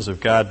the friends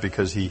of God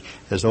because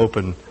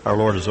our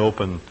Lord has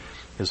opened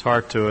His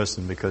heart to us,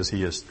 and because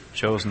He has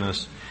chosen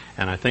us.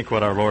 And I think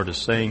what our Lord is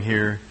saying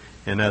here,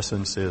 in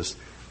essence, is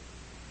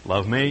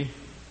love me,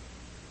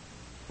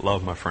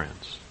 love my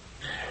friends.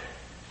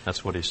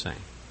 That's what He's saying.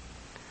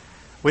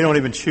 We don't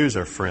even choose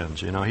our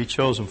friends, He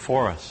chose them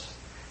for us.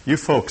 You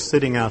folks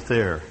sitting out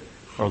there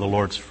are the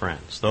Lord's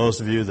friends.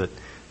 Those of you that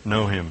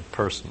know Him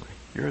personally,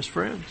 you're His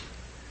friends.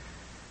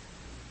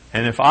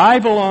 And if I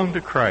belong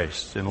to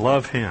Christ and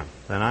love Him,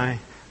 then I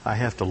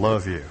have to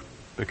love you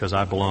because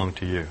I belong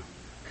to you.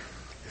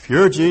 If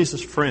you're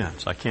Jesus'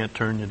 friends, I can't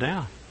turn you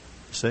down.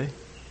 See?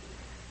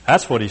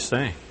 That's what He's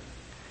saying.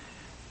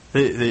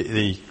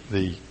 The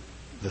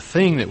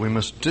thing that we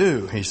must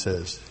do, He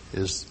says,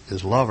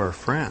 is love our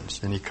friends.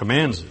 And He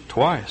commands it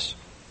twice.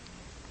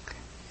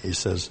 He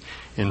says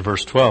in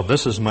verse 12,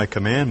 this is my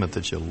commandment,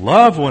 that you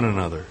love one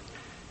another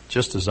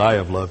just as I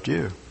have loved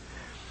you.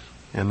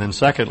 And then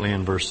secondly,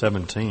 in verse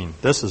 17,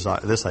 this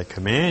I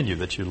command you,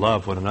 that you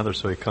love one another.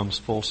 So He comes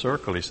full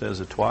circle. He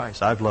says it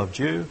twice. I've loved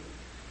you.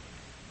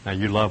 Now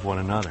you love one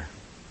another.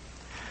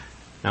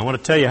 Now I want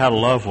to tell you how to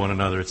love one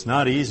another. It's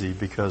not easy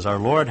because our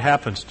Lord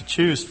happens to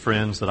choose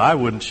friends that I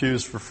wouldn't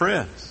choose for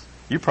friends.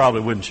 You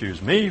probably wouldn't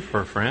choose me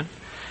for a friend.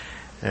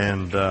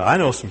 And I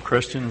know some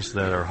Christians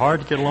that are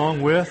hard to get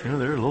along with. They're a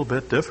little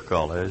bit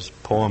difficult. There's a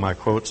poem I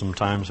quote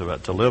sometimes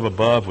about, to live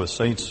above with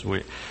saints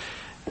we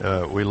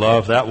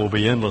love, that will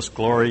be endless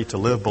glory. To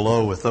live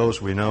below with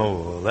those we know,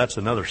 well, that's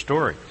another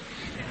story.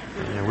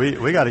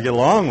 We got to get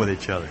along with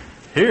each other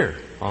here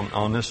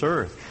on this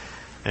earth.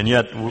 And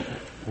yet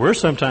we're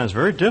sometimes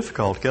very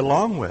difficult to get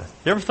along with.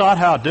 You ever thought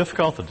how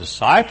difficult the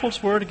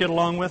disciples were to get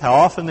along with? How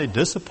often they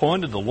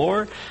disappointed the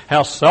Lord?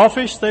 How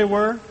selfish they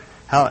were?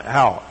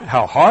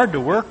 How hard to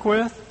work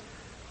with?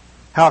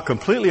 How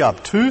completely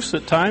obtuse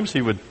at times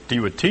he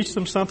would teach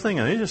them something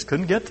and they just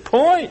couldn't get the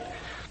point.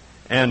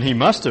 And He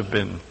must have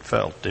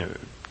felt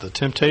the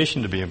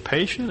temptation to be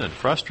impatient and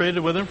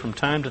frustrated with them from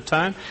time to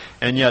time.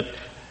 And yet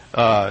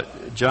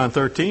John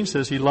 13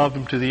 says He loved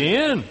them to the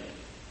end.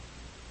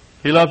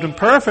 He loved them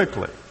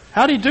perfectly.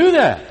 How did He do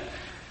that?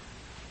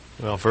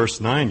 Well, verse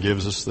 9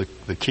 gives us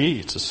the key.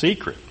 It's a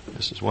secret.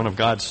 This is one of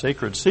God's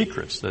sacred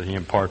secrets that He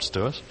imparts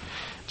to us.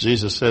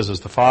 Jesus says,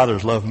 as the Father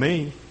has loved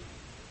me,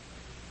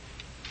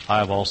 I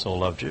have also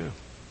loved you.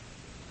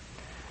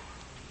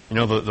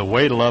 The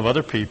way to love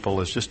other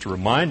people is just to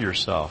remind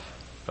yourself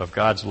of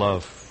God's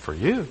love for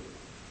you.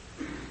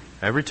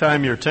 Every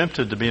time you're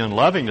tempted to be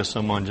unloving to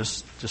someone,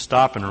 just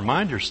stop and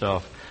remind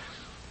yourself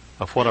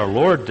of what our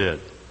Lord did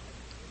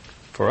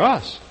for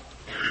us.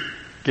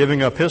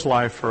 Giving up His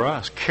life for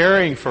us,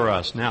 caring for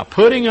us. Now,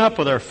 putting up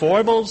with our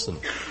foibles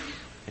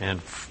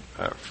and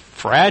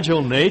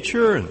fragile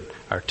nature and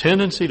our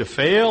tendency to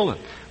fail, and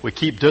we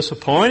keep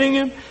disappointing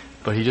Him,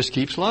 but He just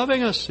keeps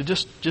loving us. So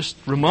just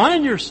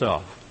remind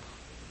yourself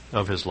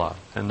of His love,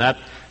 and that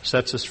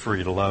sets us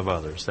free to love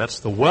others.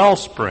 That's the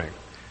wellspring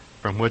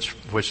from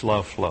which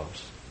love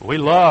flows. We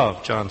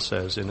love, John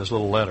says in his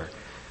little letter,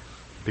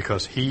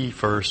 because He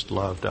first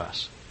loved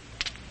us.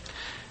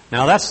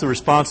 Now that's the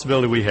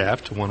responsibility we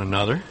have to one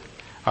another.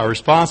 Our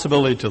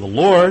responsibility to the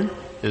Lord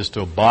is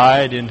to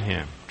abide in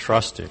Him,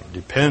 trust Him,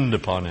 depend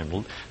upon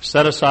Him,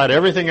 set aside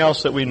everything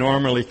else that we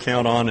normally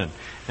count on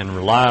and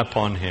rely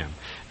upon Him.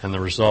 And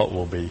the result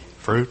will be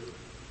fruit,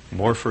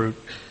 more fruit,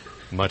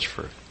 much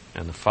fruit.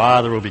 And the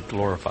Father will be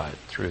glorified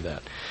through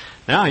that.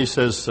 Now he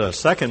says,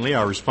 secondly,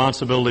 our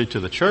responsibility to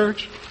the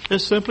church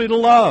is simply to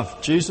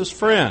love Jesus'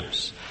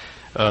 friends.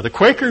 The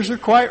Quakers are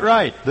quite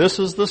right. This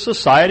is the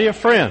society of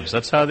friends.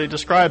 That's how they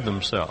describe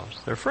themselves.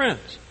 They're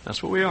friends.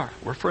 That's what we are.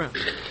 We're friends.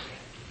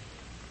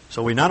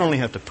 So we not only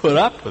have to put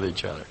up with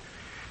each other,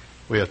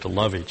 we have to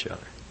love each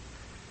other.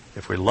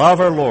 If we love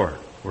our Lord,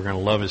 we're going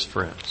to love His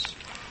friends.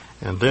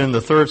 And then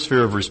the third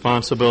sphere of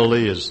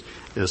responsibility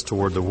is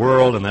toward the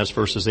world, and that's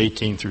verses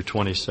 18 through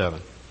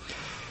 27.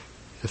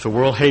 If the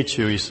world hates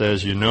you, he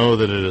says, you know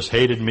that it has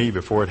hated me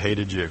before it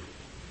hated you.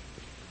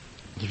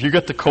 If you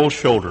get the cold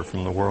shoulder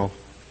from the world,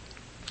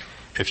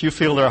 if you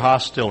feel their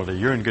hostility,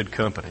 you're in good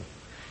company,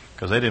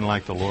 because they didn't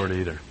like the Lord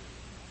either.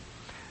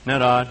 Isn't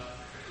that odd?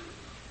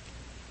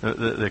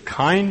 The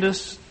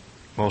kindest,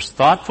 most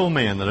thoughtful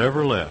man that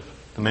ever lived,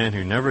 the man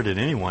who never did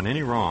anyone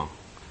any wrong,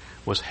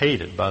 was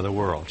hated by the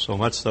world, so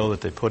much so that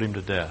they put him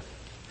to death.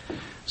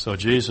 So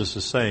Jesus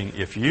is saying,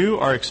 if you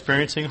are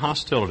experiencing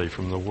hostility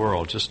from the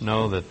world, just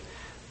know that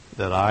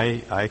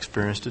I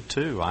experienced it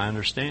too. I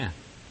understand.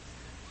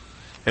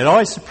 It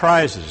always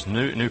surprises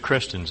new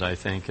Christians, I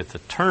think, at the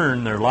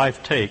turn their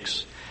life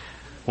takes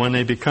when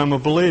they become a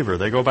believer.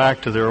 They go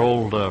back to their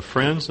old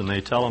friends and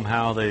they tell them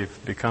how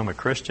they've become a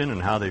Christian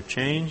and how they've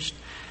changed.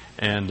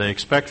 And they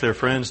expect their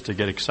friends to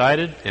get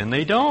excited, and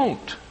they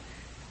don't.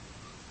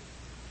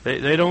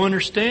 They don't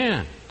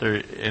understand.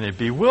 And it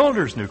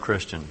bewilders new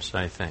Christians,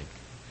 I think.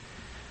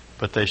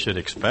 But they should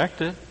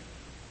expect it.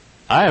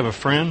 I have a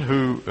friend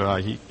who,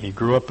 he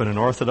grew up in an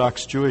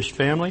Orthodox Jewish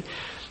family.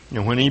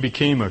 And when he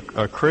became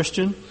a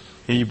Christian,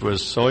 he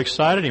was so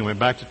excited. He went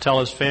back to tell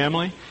his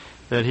family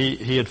that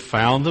he had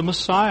found the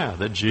Messiah,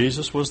 that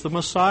Jesus was the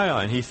Messiah,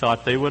 and he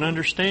thought they would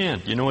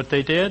understand. You know what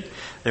they did?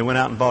 They went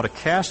out and bought a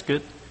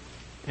casket,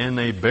 and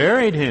they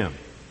buried him.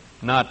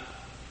 Not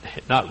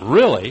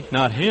really,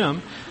 not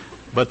him,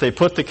 but they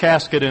put the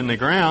casket in the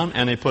ground,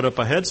 and they put up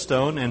a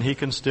headstone, and he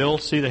can still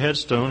see the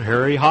headstone.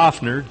 Harry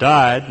Hoffner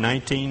died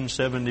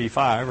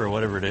 1975, or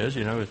whatever it is,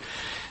 you know.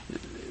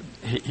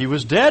 He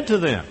was dead to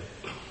them.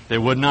 They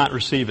would not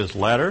receive his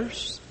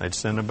letters. They'd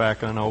send them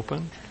back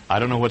unopened. I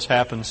don't know what's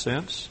happened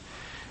since,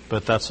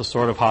 but that's the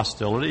sort of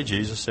hostility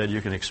Jesus said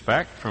you can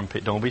expect from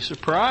people. Don't be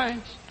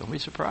surprised. Don't be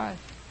surprised.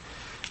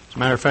 As a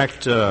matter of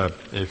fact,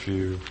 if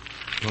you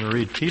want to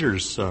read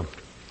Peter's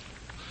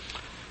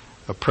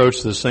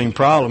approach to the same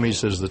problem, he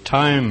says, the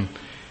time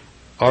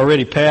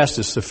already past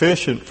is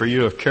sufficient for you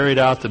to have carried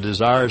out the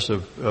desires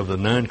of the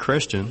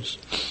non-Christians,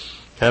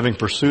 having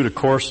pursued a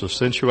course of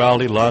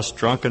sensuality, lust,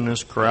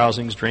 drunkenness,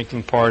 carousings,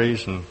 drinking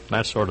parties, and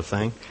that sort of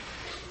thing.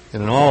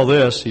 And in all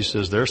this, he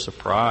says, they're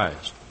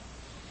surprised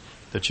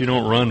that you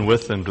don't run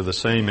with them to the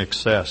same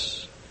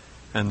excess,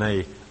 and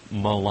they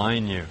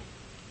malign you.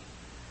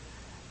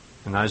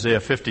 In Isaiah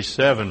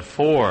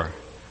 57:4,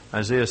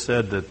 Isaiah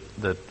said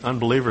that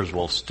unbelievers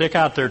will stick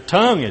out their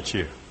tongue at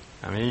you.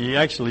 I mean, he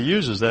actually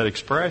uses that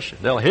expression.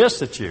 They'll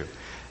hiss at you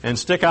and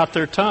stick out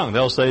their tongue.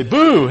 They'll say,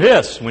 boo,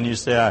 hiss, when you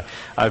say,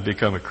 I've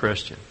become a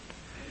Christian.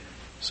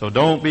 So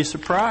don't be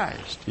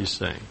surprised, he's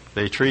saying.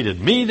 They treated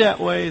me that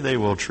way, they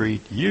will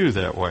treat you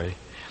that way.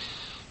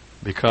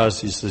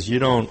 Because, he says, you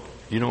don't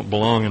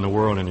belong in the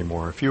world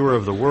anymore. If you were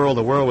of the world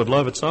would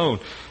love its own.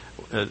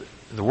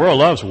 The world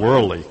loves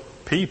worldly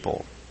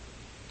people.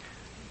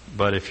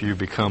 But if you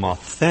become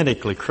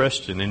authentically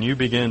Christian and you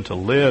begin to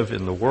live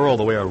in the world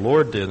the way our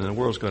Lord did, then the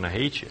world's going to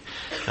hate you.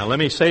 Now let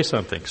me say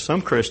something.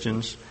 Some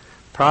Christians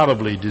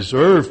probably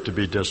deserve to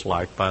be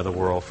disliked by the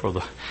world for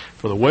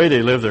the way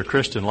they live their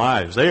Christian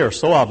lives. They are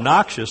so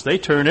obnoxious, they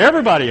turn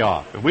everybody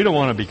off. And we don't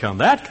want to become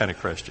that kind of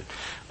Christian.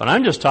 But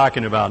I'm just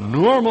talking about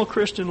normal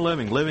Christian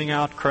living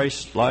out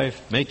Christ's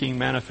life, making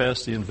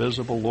manifest the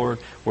invisible Lord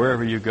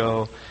wherever you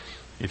go.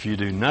 If you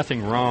do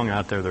nothing wrong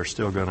out there, they're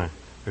still going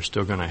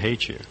to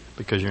hate you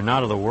because you're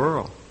not of the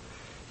world.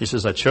 He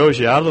says, I chose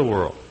you out of the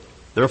world.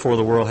 Therefore,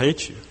 the world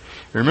hates you.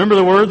 Remember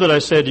the word that I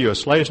said to you, a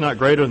slave's not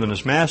greater than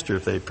his master.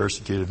 If they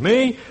persecuted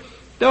me,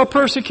 they'll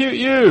persecute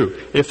you.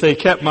 If they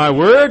kept my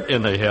word,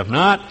 and they have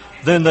not,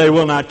 then they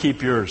will not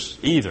keep yours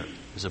either,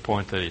 is the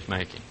point that he's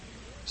making.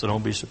 So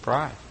don't be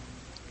surprised.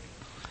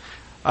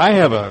 I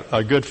have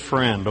a good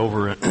friend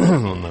over in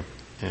the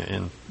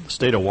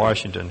state of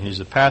Washington. He's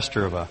a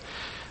pastor of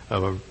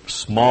a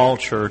small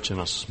church in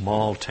a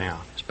small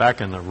town. It's back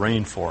in the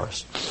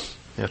rainforest.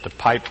 You have to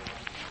pipe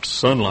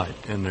sunlight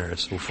in there.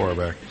 It's so far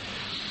back.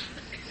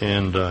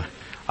 And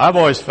I've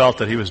always felt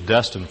that he was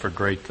destined for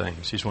great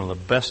things. He's one of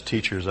the best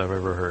teachers I've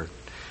ever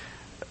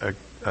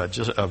heard.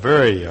 Just a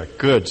very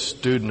good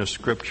student of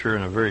Scripture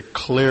and a very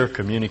clear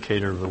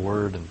communicator of the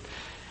Word.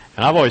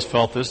 And I've always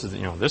felt this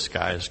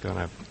guy is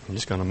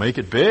he's going to make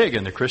it big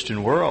in the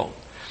Christian world.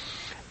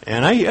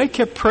 And I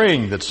kept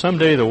praying that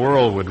someday the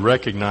world would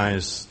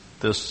recognize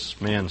this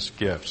man's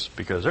gifts,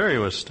 because there he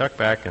was stuck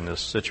back in this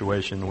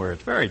situation where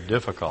it's very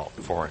difficult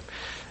for him.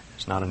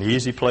 It's not an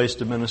easy place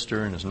to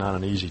minister, and it's not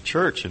an easy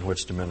church in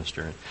which to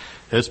minister.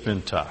 It's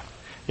been tough.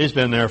 He's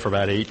been there for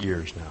about 8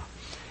 years now.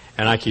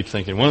 And I keep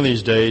thinking, one of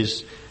these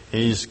days,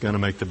 he's going to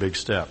make the big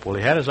step. Well,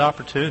 he had his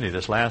opportunity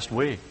this last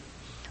week.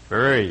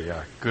 Very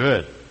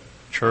good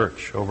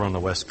church over on the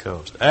West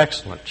Coast.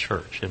 Excellent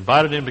church.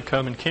 Invited him to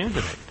come and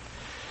candidate.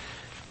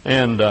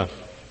 And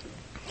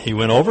he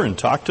went over and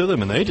talked to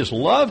them, and they just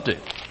loved him.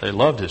 They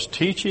loved his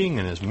teaching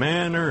and his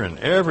manner and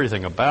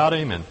everything about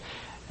him,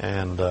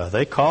 and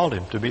they called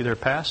him to be their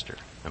pastor.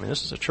 I mean,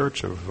 this is a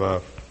church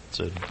it's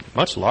a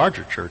much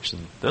larger church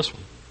than this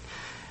one,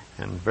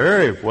 and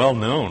very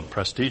well-known,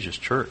 prestigious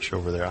church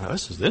over there.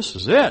 This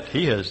is it.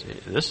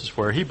 This is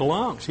where he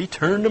belongs. He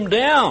turned them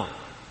down.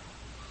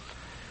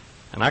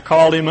 And I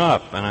called him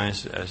up, and I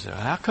said,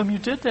 how come you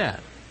did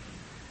that?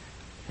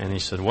 And he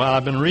said, well,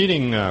 I've been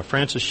reading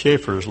Francis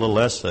Schaeffer's little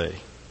essay,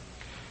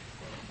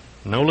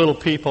 No Little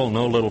People,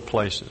 No Little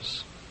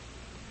Places.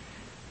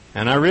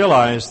 And I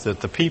realized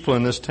that the people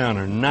in this town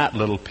are not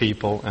little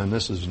people, and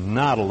this is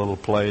not a little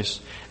place.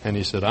 And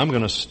he said, I'm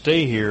going to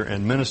stay here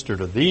and minister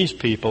to these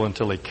people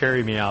until they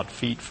carry me out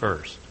feet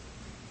first.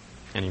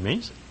 And he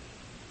means it.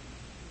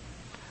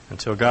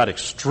 Until God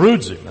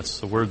extrudes him, that's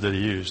the word that he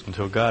used,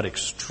 until God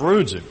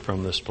extrudes him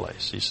from this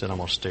place. He said, I'm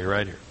going to stay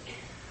right here.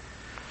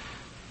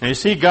 Now you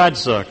see,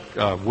 God's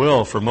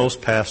will for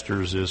most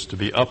pastors is to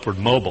be upward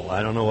mobile.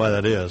 I don't know why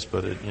that is,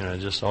 but it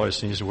just always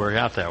seems to work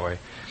out that way.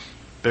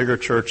 Bigger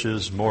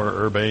churches, more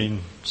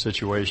urbane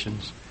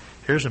situations.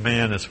 Here's a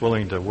man that's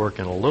willing to work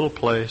in a little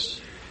place,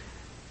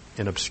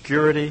 in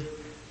obscurity,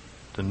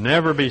 to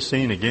never be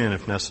seen again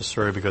if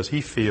necessary, because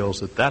he feels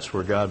that that's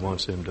where God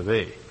wants him to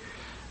be.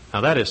 Now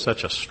that is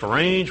such a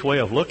strange way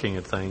of looking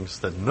at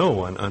things that no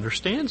one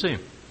understands him.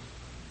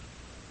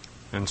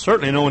 And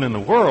certainly no one in the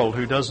world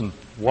who doesn't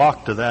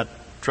walk to that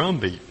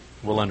drumbeat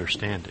will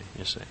understand him,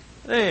 you see.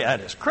 Hey,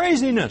 that is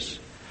craziness.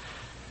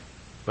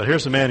 But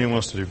here's a man who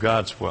wants to do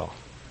God's will.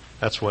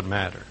 That's what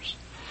matters.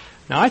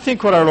 Now, I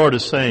think what our Lord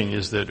is saying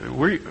is that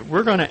we're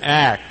going to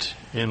act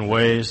in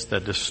ways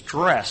that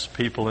distress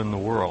people in the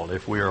world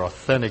if we are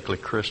authentically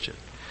Christian.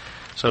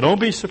 So don't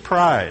be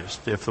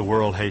surprised if the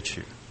world hates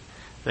you.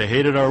 They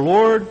hated our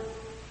Lord,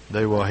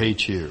 they will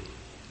hate you.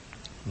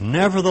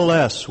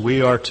 Nevertheless,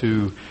 we are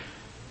to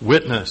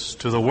witness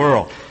to the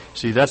world.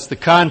 See, that's the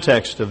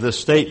context of this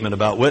statement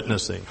about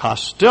witnessing.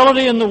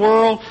 Hostility in the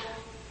world,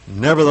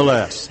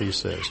 nevertheless, he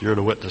says, you're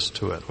to witness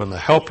to it. When the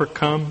Helper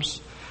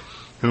comes,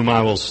 whom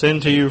I will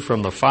send to you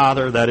from the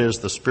Father, that is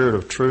the Spirit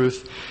of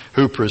truth,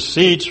 who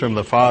proceeds from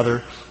the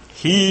Father,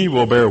 he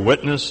will bear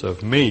witness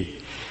of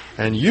me.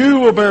 And you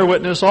will bear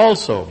witness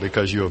also,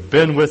 because you have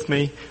been with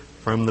me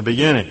from the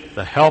beginning.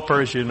 The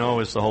Helper, as you know,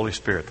 is the Holy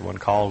Spirit, the one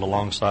called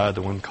alongside,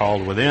 the one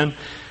called within.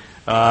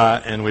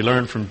 And we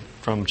learn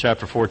from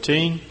chapter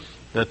 14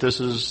 that this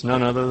is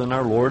none other than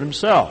our Lord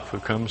himself who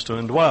comes to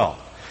indwell.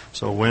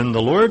 So when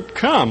the Lord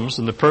comes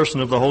in the person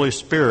of the Holy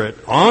Spirit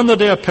on the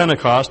day of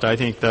Pentecost, I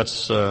think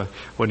that's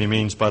what he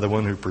means by the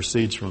one who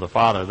proceeds from the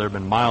Father. There have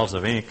been miles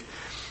of ink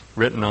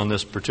written on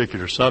this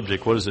particular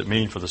subject. What does it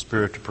mean for the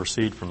Spirit to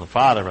proceed from the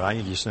Father? But I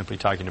think he's simply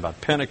talking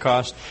about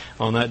Pentecost.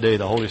 On that day,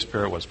 the Holy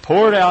Spirit was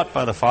poured out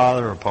by the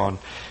Father upon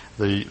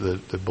the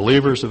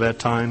believers of that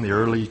time, the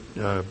early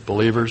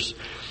believers.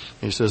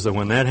 He says that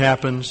when that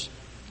happens,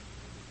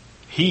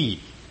 he,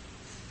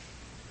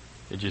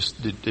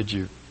 did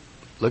you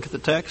look at the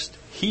text?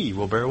 He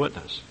will bear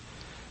witness.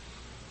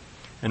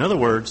 In other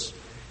words,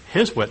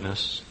 his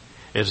witness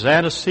is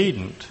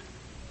antecedent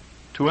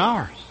to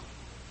ours.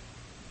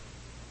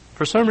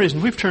 For some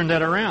reason, we've turned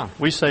that around.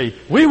 We say,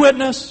 we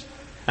witness,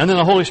 and then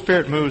the Holy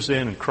Spirit moves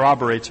in and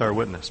corroborates our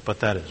witness. But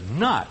that is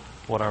not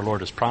what our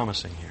Lord is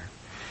promising here.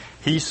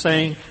 He's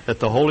saying that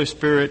the Holy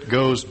Spirit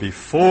goes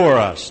before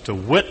us to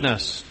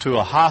witness to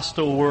a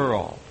hostile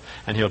world.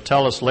 And he'll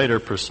tell us later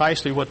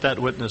precisely what that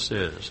witness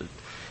is. It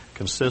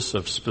consists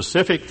of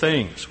specific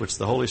things which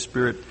the Holy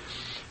Spirit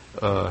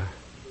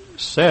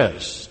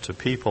says to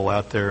people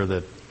out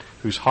there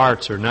whose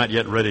hearts are not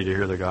yet ready to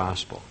hear the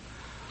gospel.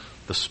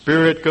 The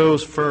Spirit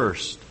goes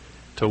first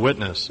to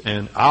witness,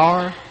 and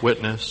our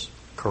witness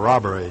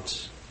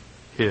corroborates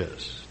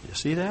his. You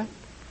see that?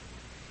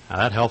 Now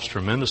that helps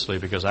tremendously,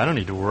 because I don't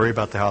need to worry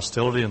about the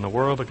hostility in the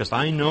world, because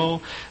I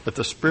know that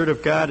the Spirit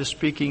of God is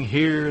speaking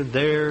here and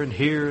there and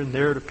here and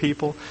there to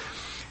people.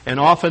 And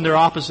often their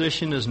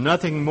opposition is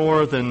nothing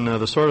more than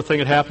the sort of thing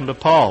that happened to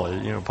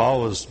Paul.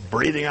 Paul was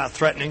breathing out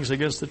threatenings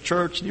against the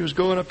church, and he was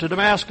going up to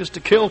Damascus to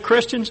kill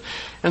Christians.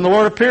 And the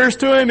Lord appears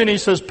to him, and he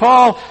says,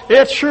 Paul,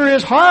 it sure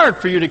is hard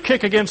for you to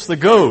kick against the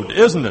goad,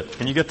 isn't it?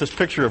 And you get this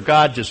picture of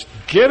God just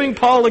giving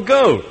Paul the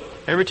goad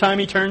every time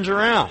he turns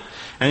around.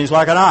 And he's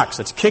like an ox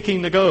that's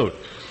kicking the goad.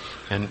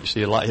 And you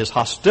see, his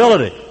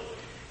hostility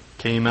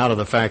came out of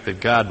the fact that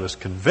God was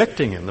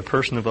convicting him. The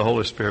person of the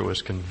Holy Spirit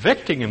was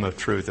convicting him of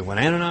truth. And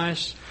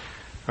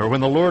when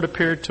the Lord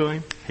appeared to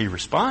him, he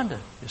responded,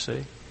 you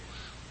see.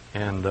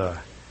 And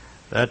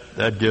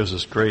that gives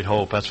us great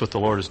hope. That's what the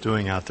Lord is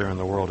doing out there in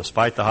the world.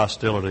 Despite the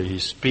hostility,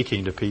 He's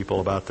speaking to people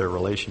about their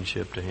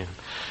relationship to Him.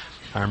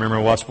 I remember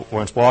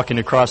once walking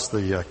across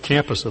the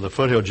campus of the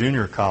Foothill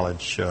Junior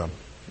College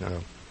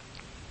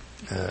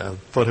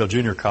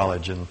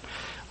in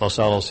Los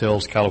Alamos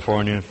Hills,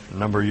 California, a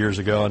number of years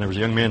ago, and there was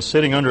a young man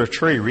sitting under a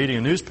tree reading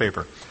a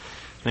newspaper.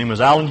 His name was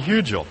Alan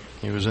Hugel.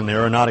 He was in the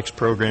aeronautics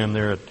program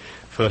there at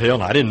Foothill,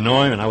 and I didn't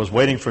know him, and I was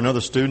waiting for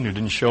another student who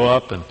didn't show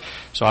up, and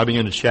so I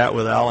began to chat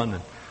with Alan,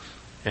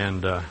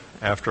 and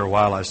after a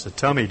while I said,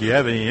 tell me, do you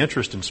have any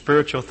interest in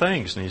spiritual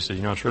things? And he said,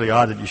 it's really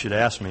odd that you should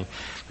ask me,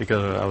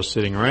 because I was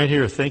sitting right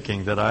here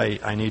thinking that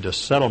I need to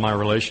settle my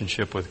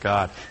relationship with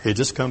God. He had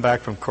just come back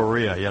from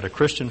Korea. He had a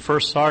Christian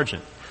first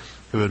sergeant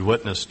who had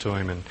witnessed to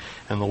him, and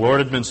the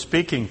Lord had been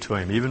speaking to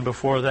him even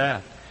before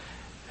that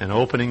and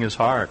opening his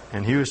heart.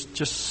 And he was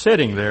just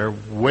sitting there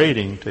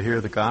waiting to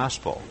hear the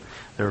gospel.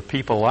 There are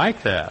people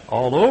like that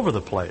all over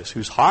the place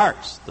whose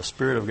hearts the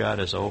Spirit of God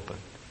has opened.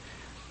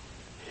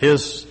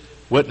 His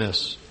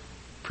witness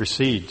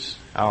precedes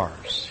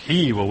ours.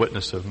 He will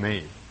witness of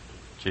me,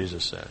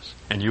 Jesus says,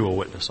 and you will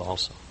witness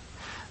also.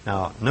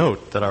 Now,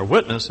 note that our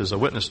witness is a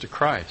witness to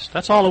Christ.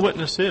 That's all a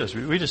witness is.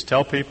 We just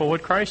tell people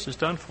what Christ has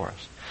done for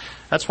us.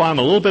 That's why I'm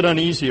a little bit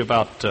uneasy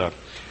about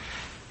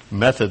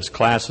methods,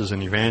 classes,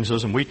 and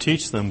evangelism. We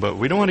teach them, but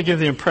we don't want to give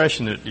the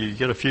impression that you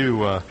get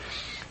you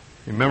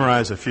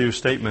memorize a few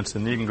statements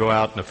and you can go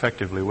out and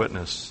effectively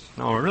witness.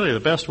 No, really the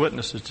best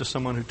witness is just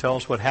someone who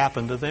tells what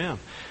happened to them.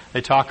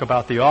 They talk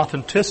about the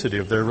authenticity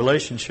of their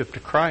relationship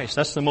to Christ.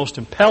 That's the most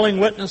impelling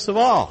witness of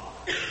all.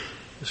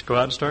 Just go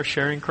out and start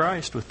sharing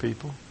Christ with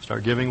people.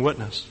 Start giving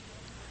witness.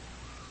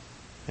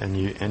 And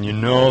you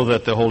know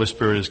that the Holy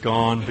Spirit has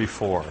gone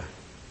before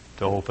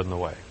to open the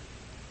way.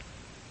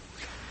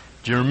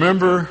 Do you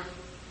remember,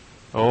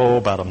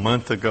 about a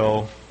month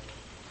ago,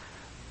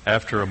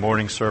 after a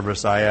morning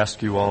service, I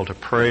asked you all to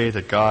pray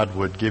that God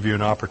would give you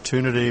an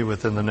opportunity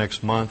within the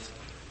next month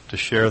to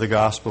share the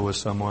gospel with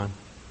someone?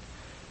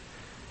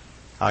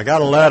 I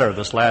got a letter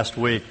this last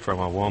week from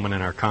a woman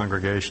in our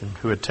congregation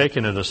who had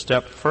taken it a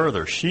step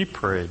further. She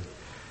prayed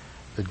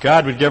that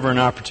God would give her an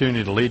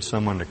opportunity to lead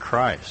someone to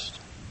Christ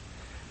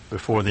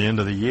before the end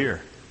of the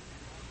year.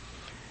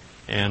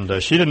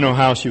 And she didn't know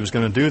how she was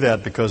going to do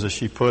that because, as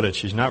she put it,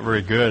 she's not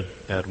very good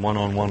at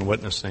one-on-one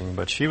witnessing.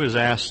 But she was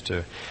asked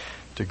to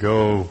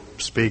go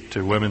speak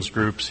to women's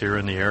groups here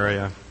in the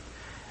area.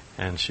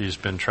 And she's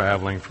been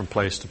traveling from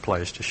place to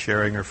place, just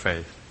sharing her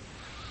faith.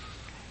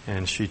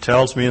 And she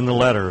tells me in the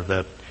letter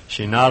that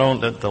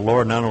that the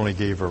Lord not only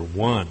gave her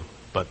one,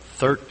 but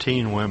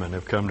 13 women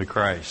have come to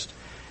Christ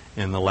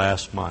in the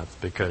last month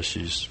because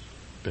she's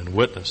been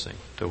witnessing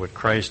to what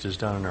Christ has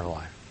done in her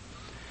life.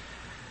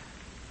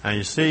 Now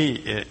you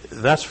see,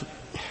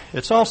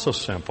 it's also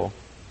simple.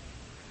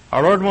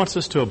 Our Lord wants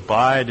us to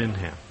abide in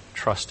Him,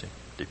 trust Him,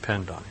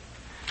 depend on Him,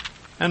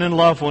 and then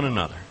love one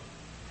another.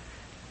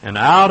 And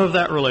out of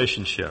that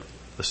relationship,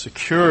 the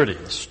security,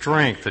 the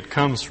strength that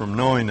comes from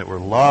knowing that we're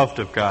loved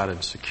of God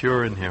and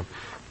secure in Him,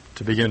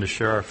 to begin to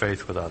share our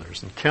faith with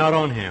others and count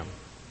on Him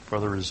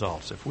for the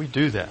results. If we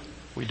do that,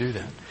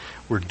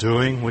 we're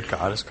doing what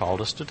God has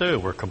called us to do.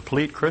 We're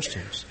complete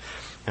Christians.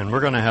 And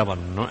we're going to have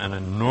an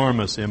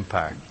enormous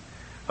impact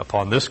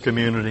upon this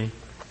community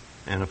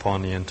and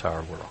upon the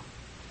entire world.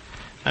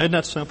 Now, isn't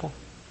that simple?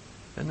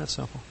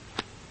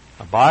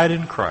 Abide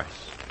in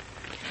Christ.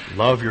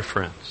 Love your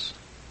friends.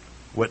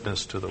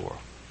 Witness to the world.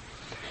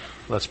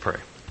 Let's pray.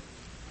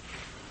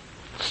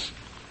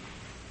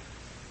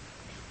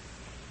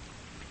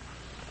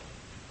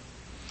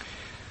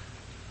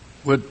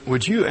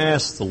 Would you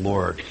ask the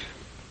Lord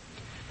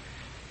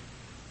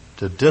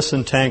to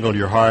disentangle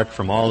your heart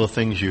from all the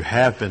things you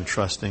have been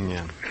trusting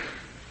in?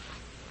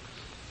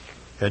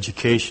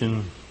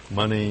 Education,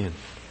 money, and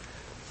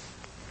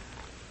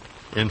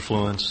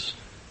influence,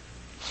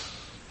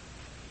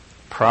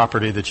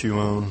 property that you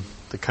own,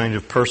 the kind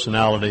of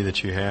personality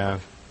that you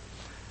have,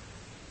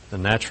 the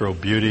natural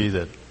beauty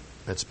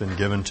that's been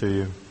given to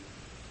you,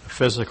 the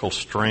physical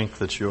strength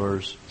that's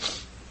yours,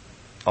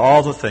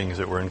 all the things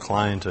that we're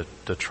inclined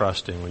to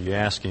trust in. Will you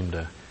ask Him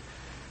to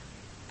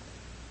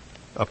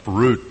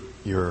uproot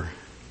your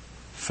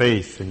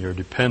faith and your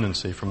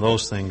dependency from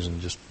those things and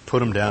just put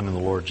them down in the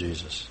Lord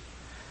Jesus?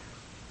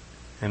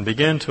 And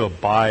begin to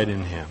abide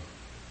in Him.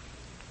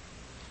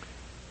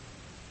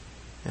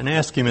 And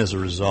ask Him as a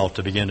result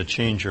to begin to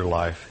change your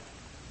life.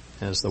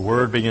 As the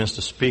Word begins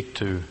to speak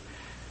to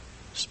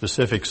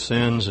specific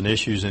sins and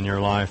issues in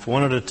your life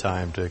one at a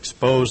time, to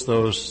expose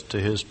those to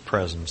His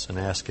presence and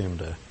ask Him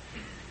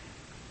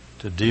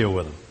to deal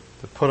with them,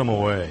 to put them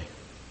away.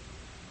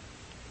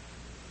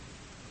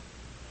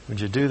 Would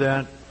you do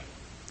that?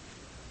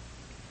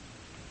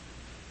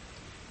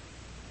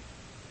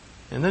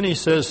 And then He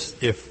says,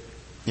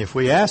 if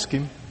we ask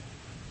Him,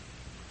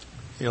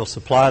 He'll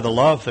supply the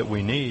love that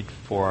we need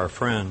for our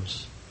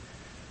friends.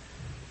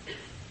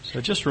 So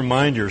just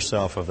remind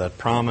yourself of that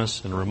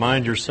promise, and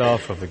remind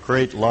yourself of the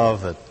great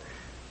love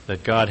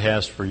that God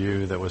has for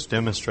you that was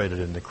demonstrated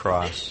in the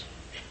cross.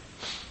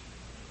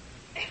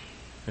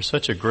 There's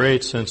such a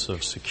great sense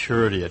of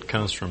security that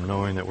comes from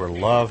knowing that we're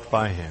loved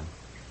by Him,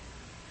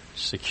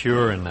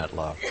 secure in that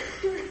love.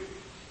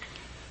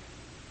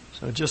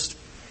 So just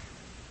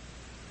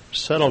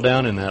settle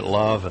down in that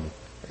love and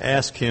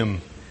ask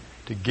Him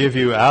to give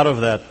you out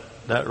of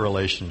that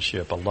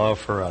relationship a love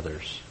for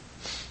others.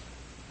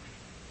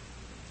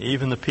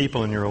 Even the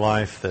people in your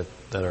life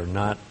that are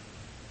not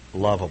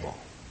lovable.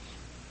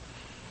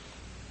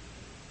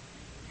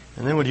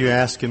 And then would you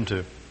ask Him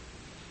to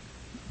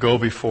go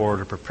before,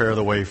 to prepare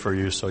the way for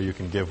you so you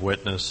can give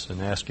witness, and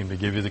ask Him to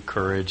give you the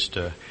courage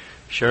to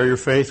share your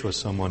faith with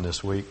someone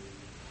this week.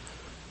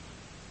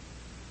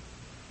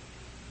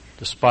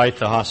 Despite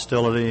the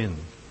hostility and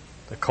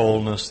the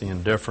coldness, the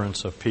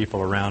indifference of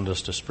people around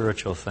us to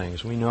spiritual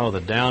things, we know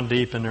that down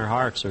deep in their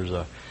hearts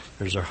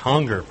there's a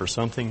hunger for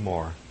something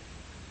more.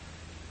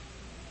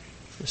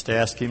 Just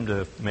ask Him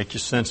to make you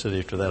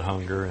sensitive to that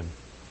hunger and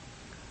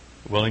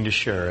willing to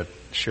share it.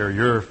 Share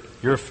your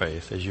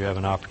faith as you have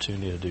an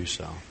opportunity to do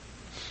so.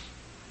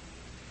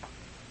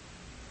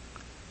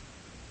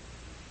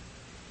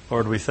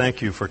 Lord, we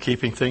thank You for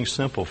keeping things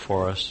simple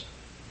for us.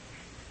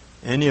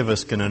 Any of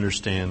us can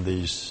understand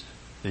these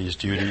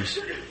duties.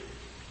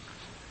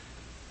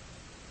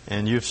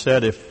 And You've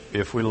said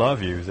if we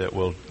love You,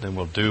 then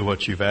we'll do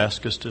what You've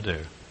asked us to do.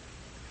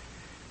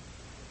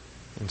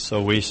 And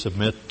so we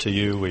submit to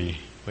You. We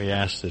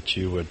ask that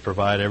You would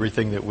provide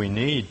everything that we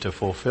need to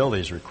fulfill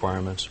these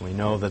requirements. We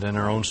know that in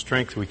our own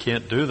strength we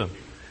can't do them.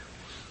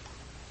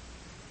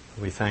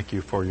 We thank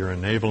You for Your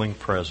enabling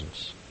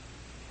presence.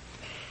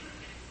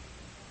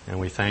 And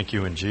we thank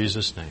You in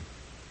Jesus' name.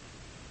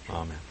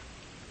 Amen.